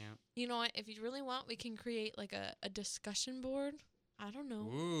us. there. Yeah. You know what? If you really want, we can create like a discussion board. I don't know.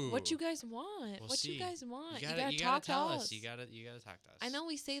 Ooh. What you guys want? We'll what see. you guys want? You You gotta talk tell to us. us. You gotta talk to us. I know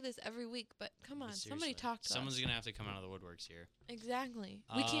we say this every week, but come on, somebody Seriously. talk to Someone's us. gonna have to come out of the woodworks here. Exactly.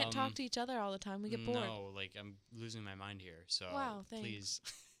 We can't talk to each other all the time. We get bored. No, like I'm losing my mind here. So Wow, thanks. please.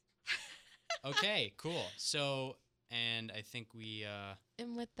 Okay, cool. So, and I think we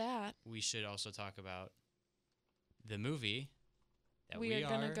And with that, should also talk about the movie that we are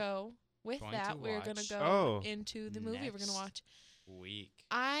gonna go. With going that, to we're gonna watch go into the movie we're gonna next watch. week.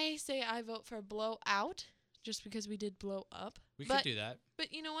 I say I vote for Blow Out, just because we did Blow Up. We but, could do that.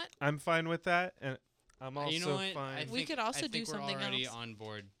 But you know what? I'm fine with that, and I'm also You know what? fine. We could also I do think something we're already else. on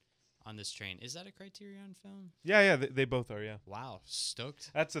board on this train. Is that a Criterion film? Yeah, they both are. Yeah, Wow,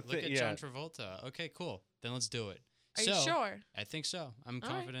 stoked. that's the Look thing. at Yeah, John Travolta. Okay, cool. Then let's do it. Are you sure? I think so. I'm All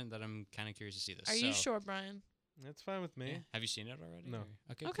right. confident that I'm kind of curious to see this. Are you sure, Brian? that's fine with me. Yeah. Have you seen it already? No. or-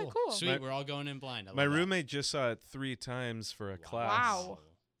 Okay, Okay, cool. cool. Sweet. My- we're all going in blind. I My love that. roommate just saw it 3 times for a class. Wow.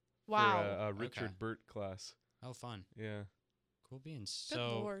 Wow. For a Richard Burt class. Oh, fun. Yeah. Cool beans. Good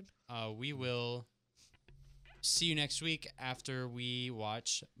So Lord. we will see you next week after we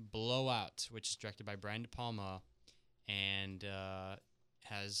watch Blowout, which is directed by Brian De Palma and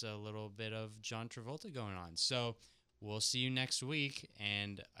has a little bit of John Travolta going on. So we'll see you next week.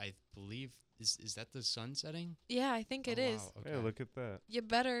 And I believe, is that the sun setting? Yeah, I think it Oh, is. wow, okay. Hey, look at that. You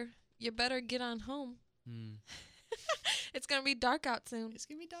better get on home. Hmm. It's gonna be dark out soon. It's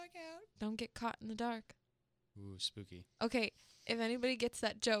going to be dark out. Don't get caught in the dark. Ooh, spooky. Okay, if anybody gets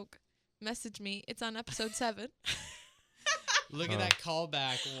that joke, message me. It's on episode 7. Look at that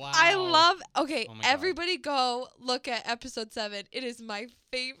callback. Wow. I love. Okay, Oh my God. everybody go look at episode 7. It is my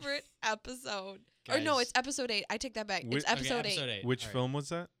favorite episode. Or no, Guys. it's episode 8. I take that back. Whi- It's episode 8. 8. Which All right. film was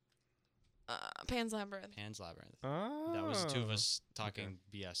that? Pan's Labyrinth. Pan's Labyrinth. Oh. That was the two of us talking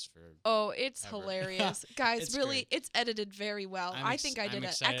BS for. Oh, it's Ever. hilarious. Guys, It's really, great. it's edited very well. I'm I ex- think I I'm did an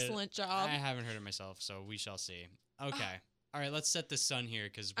excited. excellent job. I haven't heard it myself, so we shall see. Okay. All right, let's set the sun here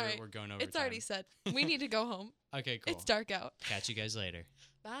because All right, we're going over It's already time. set. We need to go home. Okay, cool. It's dark out. Catch you guys later.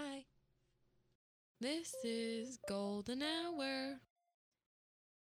 Bye. This is Golden Hour.